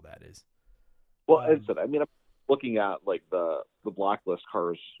 That's all that is. Well, as I said, I mean, I'm looking at like the blacklist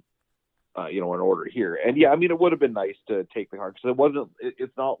cars, in order here, and yeah, I mean, it would have been nice to take the car because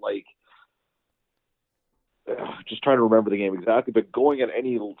it's not like just trying to remember the game exactly, but going at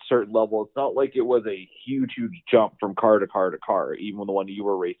any certain level, it's not like it was a huge jump from car to car to car, even the one you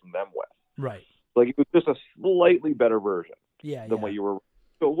were racing them with. Right. Like it was just a slightly better version. Than what you were.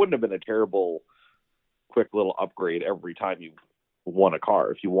 So it wouldn't have been a terrible, quick little upgrade every time you won a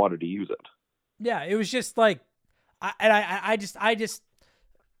car if you wanted to use it. Yeah, it was just like, I just,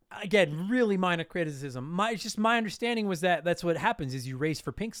 again, really minor criticism. My understanding was that that's what happens is you race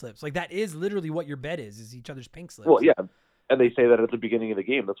for pink slips. Like that is literally what your bet is each other's pink slips. Well, yeah. And they say that at the beginning of the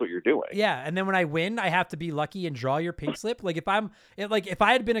game, that's what you're doing. Yeah, and then when I win, I have to be lucky and draw your pink slip. Like if I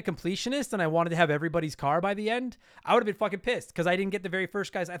had been a completionist and I wanted to have everybody's car by the end, I would have been fucking pissed because I didn't get the very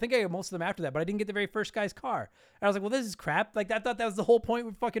first guy's. I think I got most of them after that, but I didn't get the very first guy's car. And I was like, well, this is crap. Like I thought that was the whole point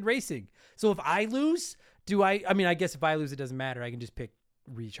with fucking racing. So if I lose, I mean, I guess if I lose, it doesn't matter. I can just pick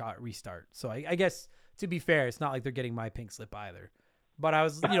restart. So I guess to be fair, it's not like they're getting my pink slip either. But I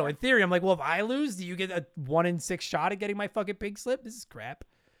was, in theory, I'm like, well, if I lose, do you get a 1 in 6 shot at getting my fucking pink slip? This is crap.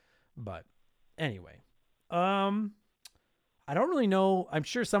 But anyway, I don't really know. I'm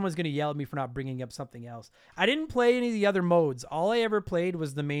sure someone's going to yell at me for not bringing up something else. I didn't play any of the other modes. All I ever played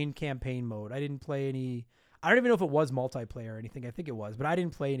was the main campaign mode. I didn't play any. I don't even know if it was multiplayer or anything. I think it was, but I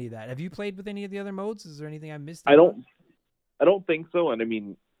didn't play any of that. Have you played with any of the other modes? Is there anything I missed? I don't think so. And I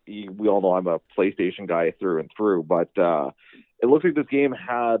mean, we all know I'm a PlayStation guy through and through, but it looks like this game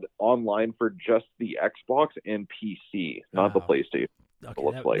had online for just the Xbox and PC, not the PlayStation.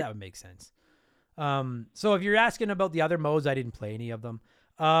 Okay, that would make sense. So if you're asking about the other modes, I didn't play any of them.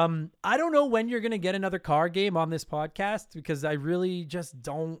 I don't know when you're going to get another car game on this podcast because I really just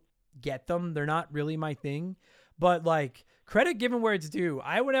don't get them. They're not really my thing. But like credit given where it's due,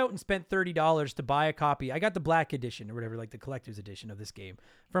 I went out and spent $30 to buy a copy. I got the black edition or whatever, like the collector's edition of this game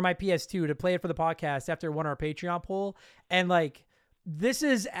for my PS2 to play it for the podcast after I won our Patreon poll. And like, this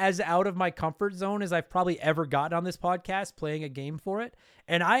is as out of my comfort zone as I've probably ever gotten on this podcast playing a game for it.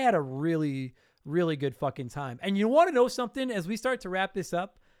 And I had a really, really good fucking time. And you want to know something? As we start to wrap this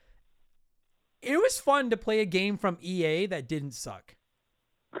up, it was fun to play a game from EA that didn't suck.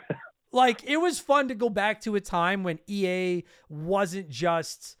 Like, it was fun to go back to a time when EA wasn't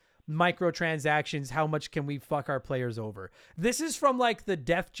just microtransactions. How much can we fuck our players over? This is from like the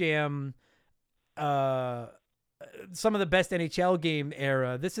Def Jam, some of the best NHL game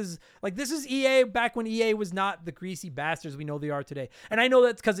era. This is EA back when EA was not the greasy bastards we know they are today. And I know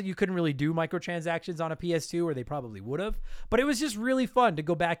that's because you couldn't really do microtransactions on a PS2, or they probably would have. But it was just really fun to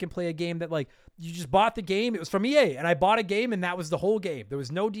go back and play a game that like you just bought the game. It was from EA, and I bought a game, and that was the whole game. There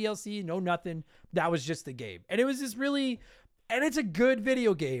was no DLC, no nothing. That was just the game, and it was just really. And it's a good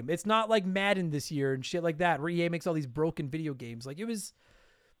video game. It's not like Madden this year and shit like that, where EA makes all these broken video games. Like it was.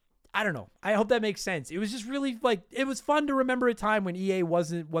 I don't know. I hope that makes sense. It was just really like, it was fun to remember a time when EA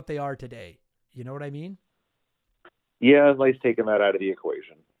wasn't what they are today. You know what I mean? Yeah, it's nice taking that out of the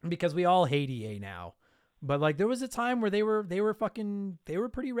equation. Because we all hate EA now. But like there was a time where they were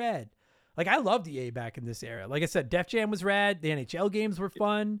pretty rad. Like I loved EA back in this era. Like I said, Def Jam was rad. The NHL games were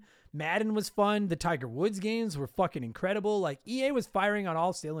fun. Madden was fun. The Tiger Woods games were fucking incredible. Like EA was firing on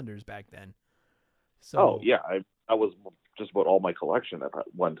all cylinders back then. So yeah, I was just about all my collection at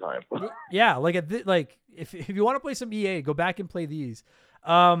one time. Yeah, like if you want to play some EA, go back and play these.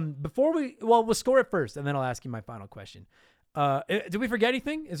 We'll score it first, and then I'll ask you my final question. Did we forget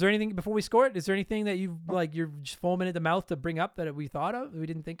anything? Is there anything before we score it? Is there anything that you're just foaming at the mouth to bring up that we thought of, we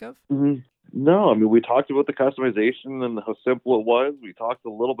didn't think of? Mm-hmm. No, I mean, we talked about the customization and how simple it was. We talked a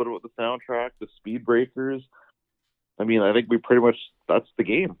little bit about the soundtrack, the speed breakers. I mean, I think that's the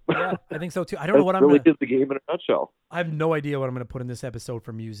game. Yeah, I think so too. I don't know what I'm is the game in a nutshell. I have no idea what I'm going to put in this episode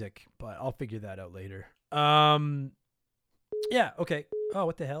for music, but I'll figure that out later. Yeah, okay. Oh,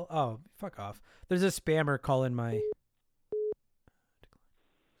 what the hell? Oh, fuck off. There's a spammer calling my...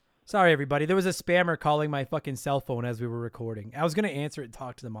 Sorry, everybody. There was a spammer calling my fucking cell phone as we were recording. I was going to answer it and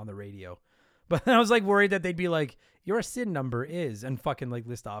talk to them on the radio. But I was like worried that they'd be like, your SIN number is, and fucking like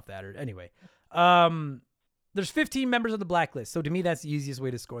list off that. Or anyway. There's 15 members of the blacklist. So to me, that's the easiest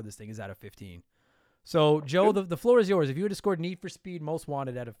way to score this thing is out of 15. So Joe, the floor is yours. If you would have scored Need for Speed Most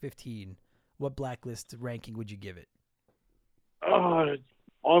Wanted out of 15, what blacklist ranking would you give it? Honestly,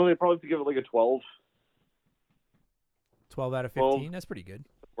 I'd probably have to give it like a 12. 12 out of 12. 15. That's pretty good.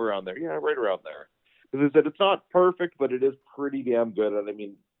 Around there. Yeah, right around there. Because I said it's not perfect, but it is pretty damn good. And I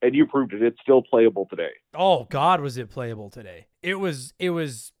mean, and you proved it. It's still playable today. Oh God, was it playable today? It was.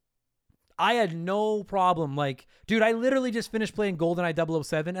 I had no problem. Like, dude, I literally just finished playing GoldenEye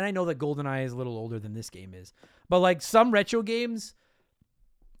 007, and I know that GoldenEye is a little older than this game is, but like some retro games,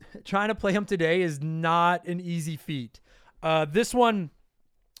 trying to play them today is not an easy feat. This one,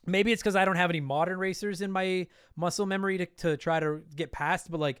 maybe it's because I don't have any modern racers in my muscle memory to try to get past,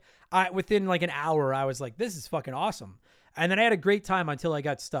 but like within like an hour, I was like, this is fucking awesome. And then I had a great time until I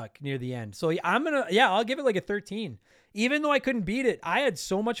got stuck near the end. So I'll give it like a 13. Even though I couldn't beat it, I had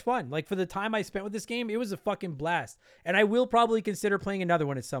so much fun. Like for the time I spent with this game, it was a fucking blast. And I will probably consider playing another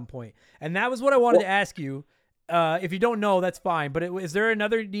one at some point. And that was what I wanted to ask you. If you don't know, that's fine. But is there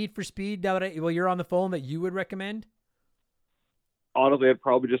another Need for Speed now that you're on the phone that you would recommend? Honestly, I'd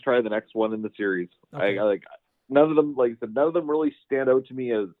probably just try the next one in the series. Okay. I like none of them. Like I said, none of them really stand out to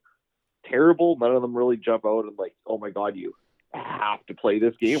me as terrible. None of them really jump out and like, oh my god, you have to play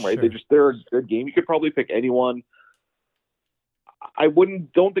this game, right? Sure. They're a good game. You could probably pick anyone. I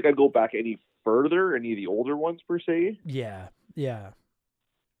don't think I'd go back any further, any of the older ones per se. Yeah. I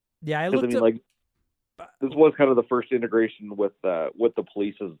Because looked I mean, up. like this was kind of the first integration with the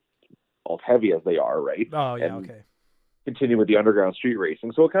police as heavy as they are, right? Oh yeah, and okay. continue with the underground street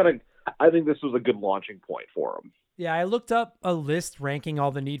racing. So I think this was a good launching point for them. Yeah, I looked up a list ranking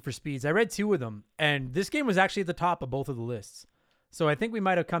all the Need for Speeds. I read 2 of them, and this game was actually at the top of both of the lists. So I think we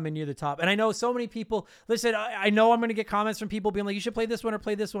might have come in near the top. And I know so many people. Listen, I know I'm going to get comments from people being like, "You should play this one or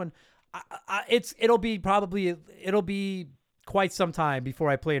play this one." It'll be quite some time before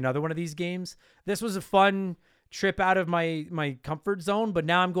I play another one of these games. This was a fun trip out of my comfort zone, but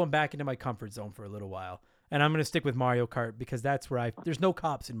now I'm going back into my comfort zone for a little while, and I'm going to stick with Mario Kart because that's where there's no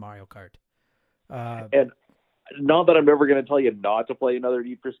cops in Mario Kart. And not that I'm ever going to tell you not to play another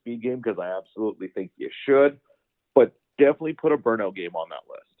Need for Speed game, because I absolutely think you should, but definitely put a Burnout game on that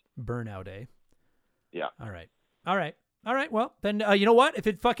list. Burnout, eh? Yeah. All right. Well, then you know what? If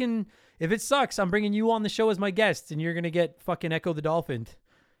it sucks, I'm bringing you on the show as my guest, and you're gonna get fucking Echo the Dolphin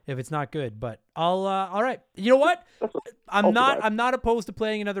if it's not good. But all right. You know what? I'm not opposed to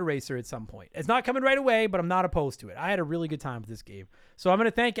playing another racer at some point. It's not coming right away, but I'm not opposed to it. I had a really good time with this game. So I'm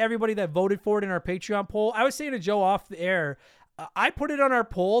gonna thank everybody that voted for it in our Patreon poll. I was saying to Joe off the air, I put it on our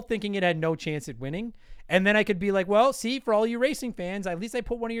poll thinking it had no chance at winning. And then I could be like, well, see, for all you racing fans, at least I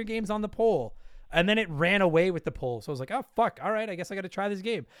put one of your games on the poll. And then it ran away with the poll. So I was like, oh, fuck. All right, I guess I got to try this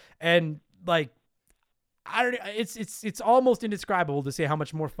game. And like, it's almost indescribable to say how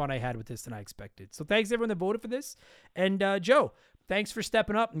much more fun I had with this than I expected. So thanks everyone that voted for this. And Joe, thanks for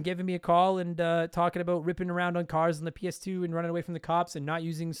stepping up and giving me a call and talking about ripping around on cars on the PS2 and running away from the cops and not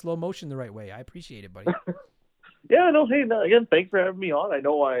using slow motion the right way. I appreciate it, buddy. Yeah, no, hey, no, again, thanks for having me on. I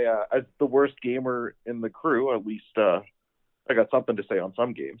know as the worst gamer in the crew, at least I got something to say on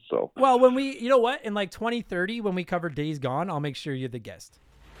some games. So, well, you know what, in like 2030, when we cover Days Gone, I'll make sure you're the guest.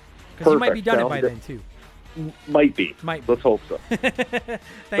 Because you might be done it by then, too. Might be. Let's hope so.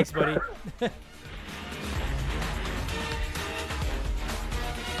 Thanks, buddy.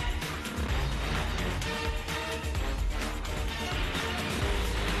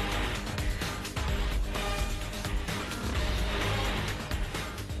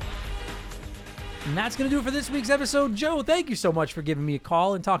 And that's going to do it for this week's episode. Joe, thank you so much for giving me a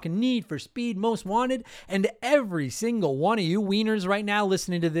call and talking Need for Speed Most Wanted. And to every single one of you wieners right now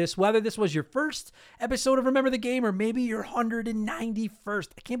listening to this, whether this was your first episode of Remember the Game or maybe your 191st.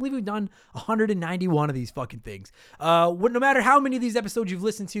 I can't believe we've done 191 of these fucking things. No matter how many of these episodes you've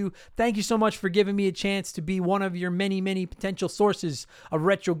listened to, thank you so much for giving me a chance to be one of your many, many potential sources of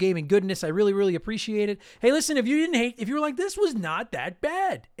retro gaming goodness. I really, really appreciate it. Hey, listen, if you were like, this was not that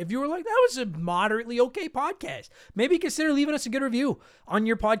bad. If you were like, that was a moderately okay podcast, maybe consider leaving us a good review on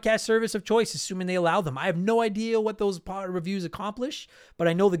your podcast service of choice, assuming they allow them. I have no idea what those reviews accomplish, but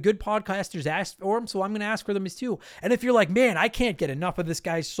I know the good podcasters ask for them, so I'm going to ask for them as too. And if you're like, man, I can't get enough of this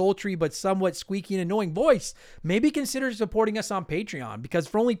guy's sultry but somewhat squeaky and annoying voice, maybe consider supporting us on Patreon, because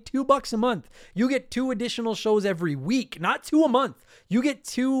for only $2 a month, you get 2 additional shows every week. Not 2 a month. You get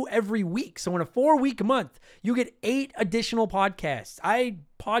 2 every week. So in a 4-week month, you get 8 additional podcasts. I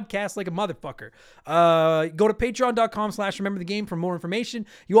podcast like a motherfucker. Go to patreon.com/rememberthegame for more information.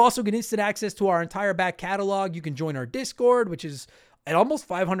 You also get instant access to our entire back catalog. You can join our Discord, which is at almost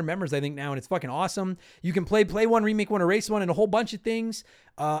 500 members, I think now, and it's fucking awesome. You can play one, remake one, erase one, and a whole bunch of things.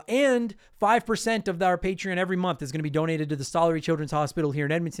 And 5% of our Patreon every month is going to be donated to the Stollery Children's Hospital here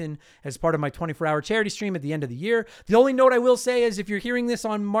in Edmonton as part of my 24-hour charity stream at the end of the year. The only note I will say is if you're hearing this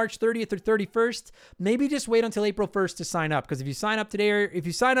on March 30th or 31st, maybe just wait until April 1st to sign up, because if you sign up today or if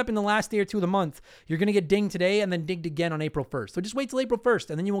you sign up in the last day or two of the month, you're going to get dinged today and then dinged again on April 1st. So just wait till April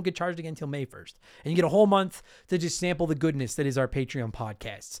 1st, and then you won't get charged again until May 1st. And you get a whole month to just sample the goodness that is our Patreon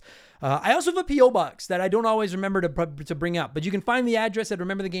podcasts. I also have a P.O. box that I don't always remember to bring up, but you can find the address at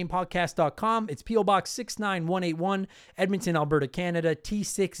rememberthegamepodcast.com. It's P.O. Box 69181, Edmonton, Alberta, Canada,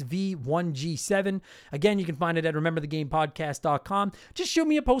 T6V1G7. Again, you can find it at rememberthegamepodcast.com. Just shoot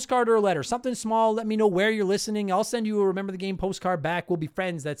me a postcard or a letter, something small. Let me know where you're listening. I'll send you a Remember the Game postcard back. We'll be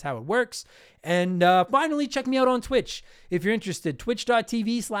friends. That's how it works. And finally, check me out on Twitch if you're interested.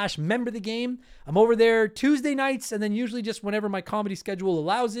 Twitch.tv/memberthegame. I'm over there Tuesday nights, and then usually just whenever my comedy schedule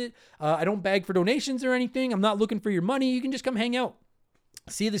allows it. I don't beg for donations or anything. I'm not looking for your money. You can just come hang out.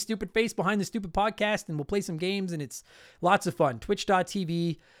 See the stupid face behind the stupid podcast, and we'll play some games, and it's lots of fun.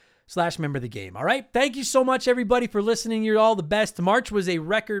 Twitch.tv/memberthegame. All right. Thank you so much, everybody, for listening. You're all the best. March was a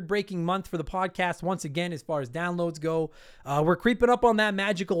record-breaking month for the podcast once again as far as downloads go. We're creeping up on that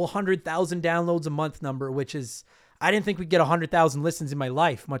magical 100,000 downloads a month number, which is... I didn't think we'd get 100,000 listens in my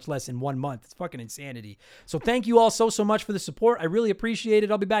life, much less in 1 month. It's fucking insanity. So thank you all so much for the support. I really appreciate it.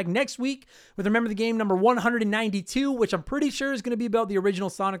 I'll be back next week with Remember the Game number 192, which I'm pretty sure is going to be about the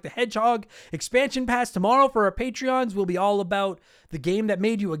original Sonic the Hedgehog expansion pass. Tomorrow for our Patreons will be all about the game that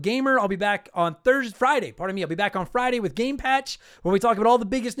made you a gamer. I'll be back on Friday. I'll be back on Friday with Game Patch, where we talk about all the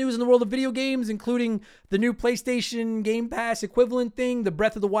biggest news in the world of video games, including the new PlayStation Game Pass equivalent thing, the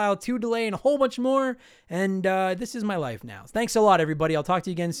Breath of the Wild 2 delay, and a whole bunch more. And this is my life now. Thanks a lot, everybody. I'll talk to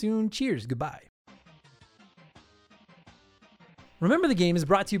you again soon. Cheers. Goodbye. Remember the Game is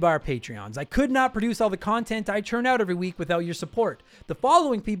brought to you by our Patreons. I could not produce all the content I churn out every week without your support. The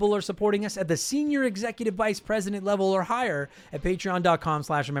following people are supporting us at the senior executive vice president level or higher at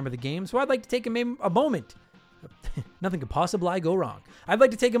patreon.com/rememberthegame. So I'd like to take a moment. Nothing could possibly go wrong. I'd like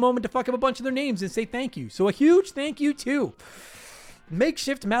to take a moment to fuck up a bunch of their names and say thank you. So a huge thank you to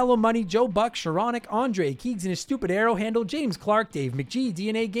Makeshift, Mallow Money, Joe Buck, Sharonic, Andre, Keegs and his stupid arrow handle, James Clark, Dave McGee,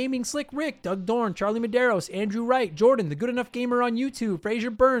 DNA Gaming, Slick Rick, Doug Dorn, Charlie Medeiros, Andrew Wright, Jordan, The Good Enough Gamer on YouTube,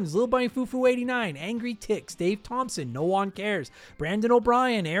 Fraser Burns, Lil Bunny Fufu 89, Angry Ticks, Dave Thompson, No One Cares, Brandon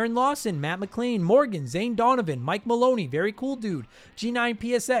O'Brien, Aaron Lawson, Matt McLean, Morgan, Zane Donovan, Mike Maloney, Very Cool Dude,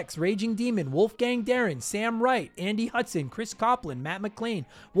 G9PSX, Raging Demon, Wolfgang Darren, Sam Wright, Andy Hudson, Chris Copland, Matt McLean,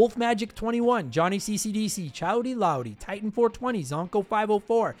 Wolf Magic 21, Johnny CCDC, Chowdy Loudy, Titan 420, Zonko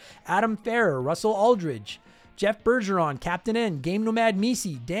 504, Adam Farrer, Russell Aldridge, Jeff Bergeron, Captain N, Game Nomad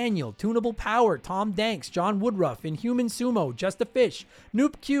Misi, Daniel, Tunable Power, Tom Danks, John Woodruff, Inhuman Sumo, Just a Fish,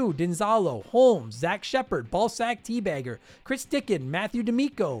 Noop Q, Dinzalo, Holmes, Zach Shepard, Ballsack Teabagger, Chris Dickin, Matthew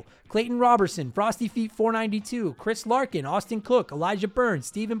D'Amico, Clayton Robertson, Frosty Feet 492, Chris Larkin, Austin Cook, Elijah Burns,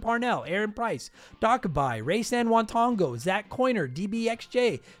 Stephen Parnell, Aaron Price, Dakabai, Ray San Wantongo, Zach Coiner,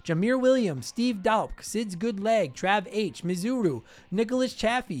 DBXJ, Jameer Williams, Steve Dalp, Sid's Good Leg, Trav H, Mizuru, Nicholas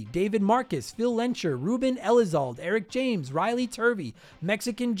Chaffee, David Marcus, Phil Lencher, Ruben Elizald, Eric James, Riley Turvey,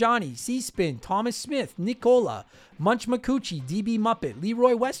 Mexican Johnny, C-Spin, Thomas Smith, Nicola, Munch Makuchi, DB Muppet,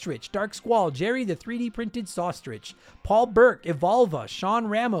 Leroy Westrich, Dark Squall, Jerry the 3D Printed Saustrich, Paul Burke, Evolva, Sean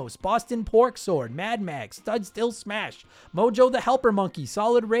Ramos, Boston Pork Sword, Mad Max, Stud Still Smash, Mojo the Helper Monkey,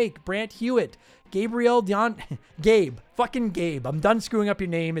 Solid Rake, Brant Hewitt, Gabriel Gabe, fucking Gabe. I'm done screwing up your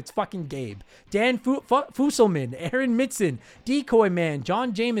name. It's fucking Gabe. Dan Fusselman, Aaron Mitson, Decoy Man,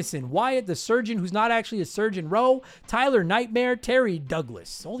 John Jameson, Wyatt the Surgeon, who's not actually a surgeon, Rowe, Tyler Nightmare, Terry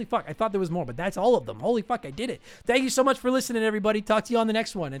Douglas. Holy fuck, I thought there was more, but that's all of them. Holy fuck, I did it. Thank you so much for listening, everybody. Talk to you on the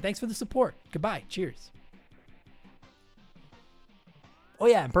next one, and thanks for the support. Goodbye. Cheers. Oh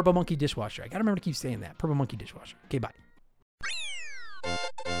yeah, and Purple Monkey Dishwasher. I gotta remember to keep saying that. Purple Monkey Dishwasher. Okay, bye.